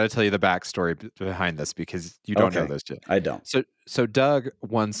 I've got to tell you the backstory behind this because you don't know this yet. I don't. So Doug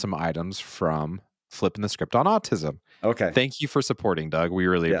won some items from Flipping the Script on Autism. Okay. Thank you for supporting, Doug. We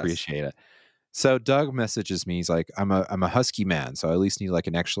really appreciate it. So Doug messages me. He's like, I'm a husky man, so I at least need like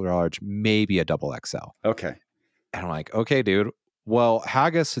an extra large, maybe a double XL. Okay. And I'm like, okay, dude. Well,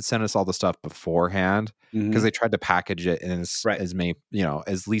 Haggis had sent us all the stuff beforehand because they tried to package it in as many,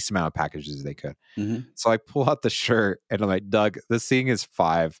 as least amount of packages as they could. Mm-hmm. So I pull out the shirt and I'm like, Doug, this thing is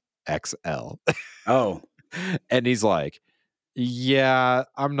 5XL. Oh. And he's like, yeah,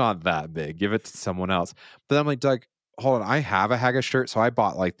 I'm not that big. Give it to someone else. But I'm like, Doug, hold on. I have a Haggis shirt. So I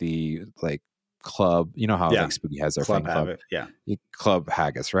bought like the club, you know how like Spooky has their club fan club. Yeah. Club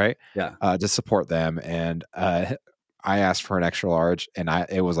Haggis, right? Yeah. To support them. And I asked for an extra large and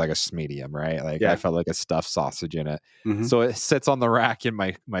it was like a medium, right? Like I felt like a stuffed sausage in it. Mm-hmm. So it sits on the rack in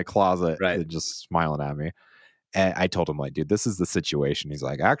my closet, right, just smiling at me. And I told him like, dude, this is the situation. He's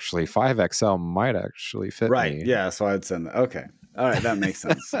like, actually 5XL might actually fit me. Yeah. So I'd send that. Okay. All right. That makes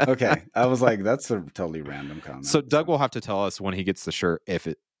sense. Okay. I was like, that's a totally random comment. So Doug will have to tell us when he gets the shirt if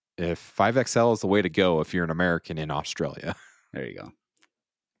 5XL is the way to go if you're an American in Australia. There you go.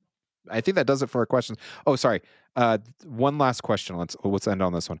 I think that does it for our questions. Oh, sorry. One last question. Let's end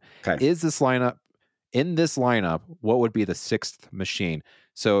on this one. Okay. In this lineup, what would be the 6th machine?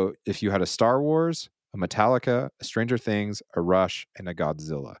 So if you had a Star Wars, a Metallica, a Stranger Things, a Rush, and a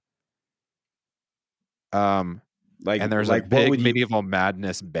Godzilla. And there's like big Medieval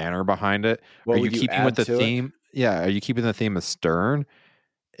Madness banner behind it. Are you keeping with the theme? are you keeping the theme of Stern?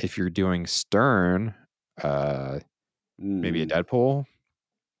 If you're doing Stern, maybe a Deadpool,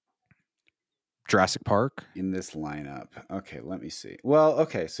 Jurassic Park in this lineup. Okay, let me see. Well,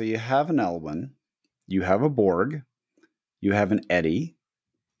 okay, so you have an Elwyn, you have a Borg, you have an Eddie,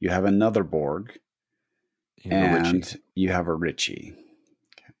 you have another Borg, and you have a Richie.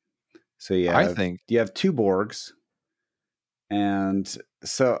 Okay. So you have two Borgs, and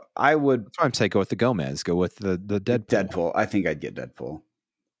so I would. That's why I'm saying go with the Gomez. Go with the Deadpool. Deadpool. I think I'd get Deadpool.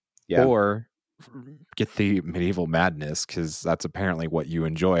 Yeah. Or get the Medieval Madness, because that's apparently what you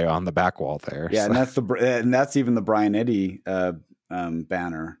enjoy on the back wall there. Yeah, so. and that's even the Brian Eddy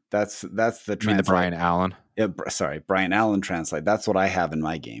banner. That's the translate. You mean the Brian Allen? Yeah, sorry, Brian Allen translate. That's what I have in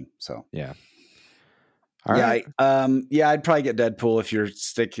my game. So yeah. All right. I'd probably get Deadpool if you're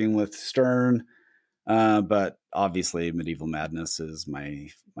sticking with Stern. But obviously Medieval Madness is my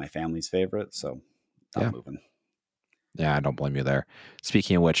family's favorite, so I'm moving. Yeah, I don't blame you there.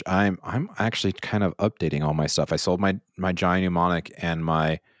 Speaking of which, I'm actually kind of updating all my stuff. I sold my Giant Mnemonic and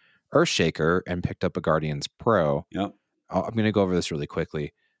my Earthshaker and picked up a Guardians Pro. Yep. I'm going to go over this really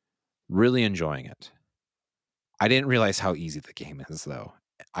quickly. Really enjoying it. I didn't realize how easy the game is, though.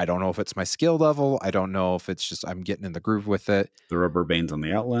 I don't know if it's my skill level. I don't know if it's just I'm getting in the groove with it. The rubber bands on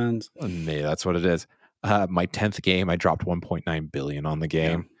the Outlands. Maybe that's what it is. My 10th game, I dropped 1.9 billion on the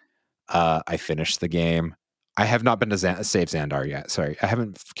game. Yeah. I finished the game. I have not been to save Xandar yet. Sorry, I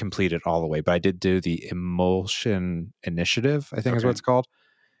haven't completed all the way, but I did do the Emulsion Initiative, I think is what it's called,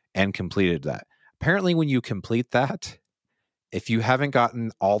 and completed that. Apparently, when you complete that, if you haven't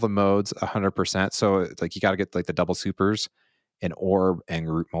gotten all the modes 100%, so like you got to get like the double supers and orb and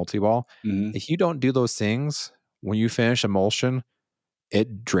root multi-ball. Mm-hmm. If you don't do those things, when you finish Emulsion,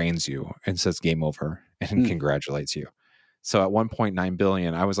 it drains you and says game over and congratulates you. So at 1.9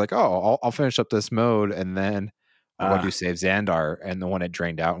 billion, I was like, oh, I'll finish up this mode and then I'll go do save Xandar. And the one it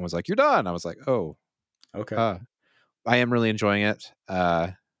drained out and was like, you're done. I was like, oh, okay. I am really enjoying it.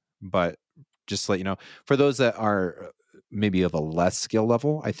 But just to let you know, for those that are maybe of a less skill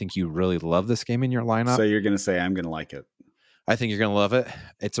level, I think you really love this game in your lineup. So you're going to say, I'm going to like it. I think you're going to love it.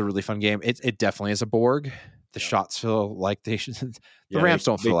 It's a really fun game. It definitely is a Borg. The shots feel like they should. The ramps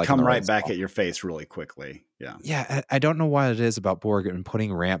don't feel like they come right back at your face really quickly. Yeah. Yeah. I don't know what it is about Borg and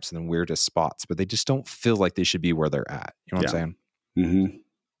putting ramps in the weirdest spots, but they just don't feel like they should be where they're at. You know what I'm saying? Mm-hmm.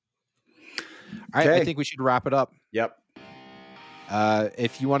 All right. I think we should wrap it up. Yep.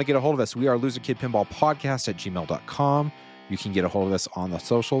 If you want to get a hold of us, we are loserkidpinballpodcast@gmail.com. You can get a hold of us on the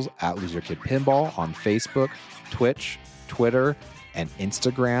socials at loserkidpinball on Facebook, Twitch, Twitter, and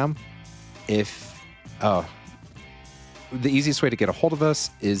Instagram. The easiest way to get a hold of us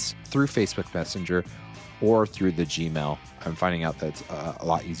is through Facebook Messenger or through the Gmail. I'm finding out that it's a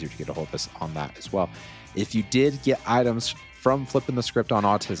lot easier to get a hold of us on that as well. If you did get items from Flipping the Script on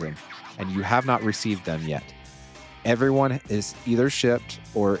Autism and you have not received them yet, everyone is either shipped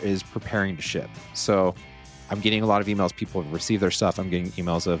or is preparing to ship. So I'm getting a lot of emails. People have received their stuff. I'm getting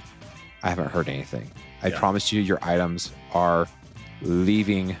emails of, I haven't heard anything. I promise you your items are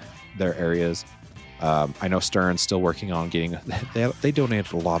leaving their areas. I know Stern's still working on getting. They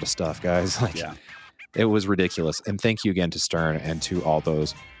donated a lot of stuff, guys. It was ridiculous. And thank you again to Stern and to all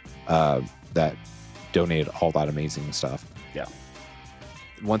those that donated all that amazing stuff. Yeah.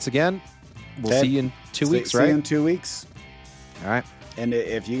 Once again, we'll see you in 2 weeks, right? See you in 2 weeks. All right. And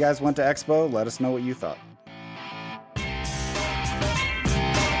if you guys went to Expo, let us know what you thought.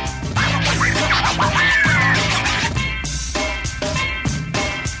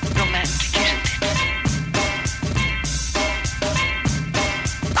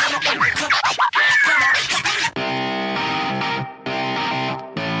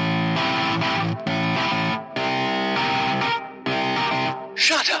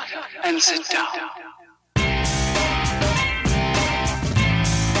 Shut up and sit down.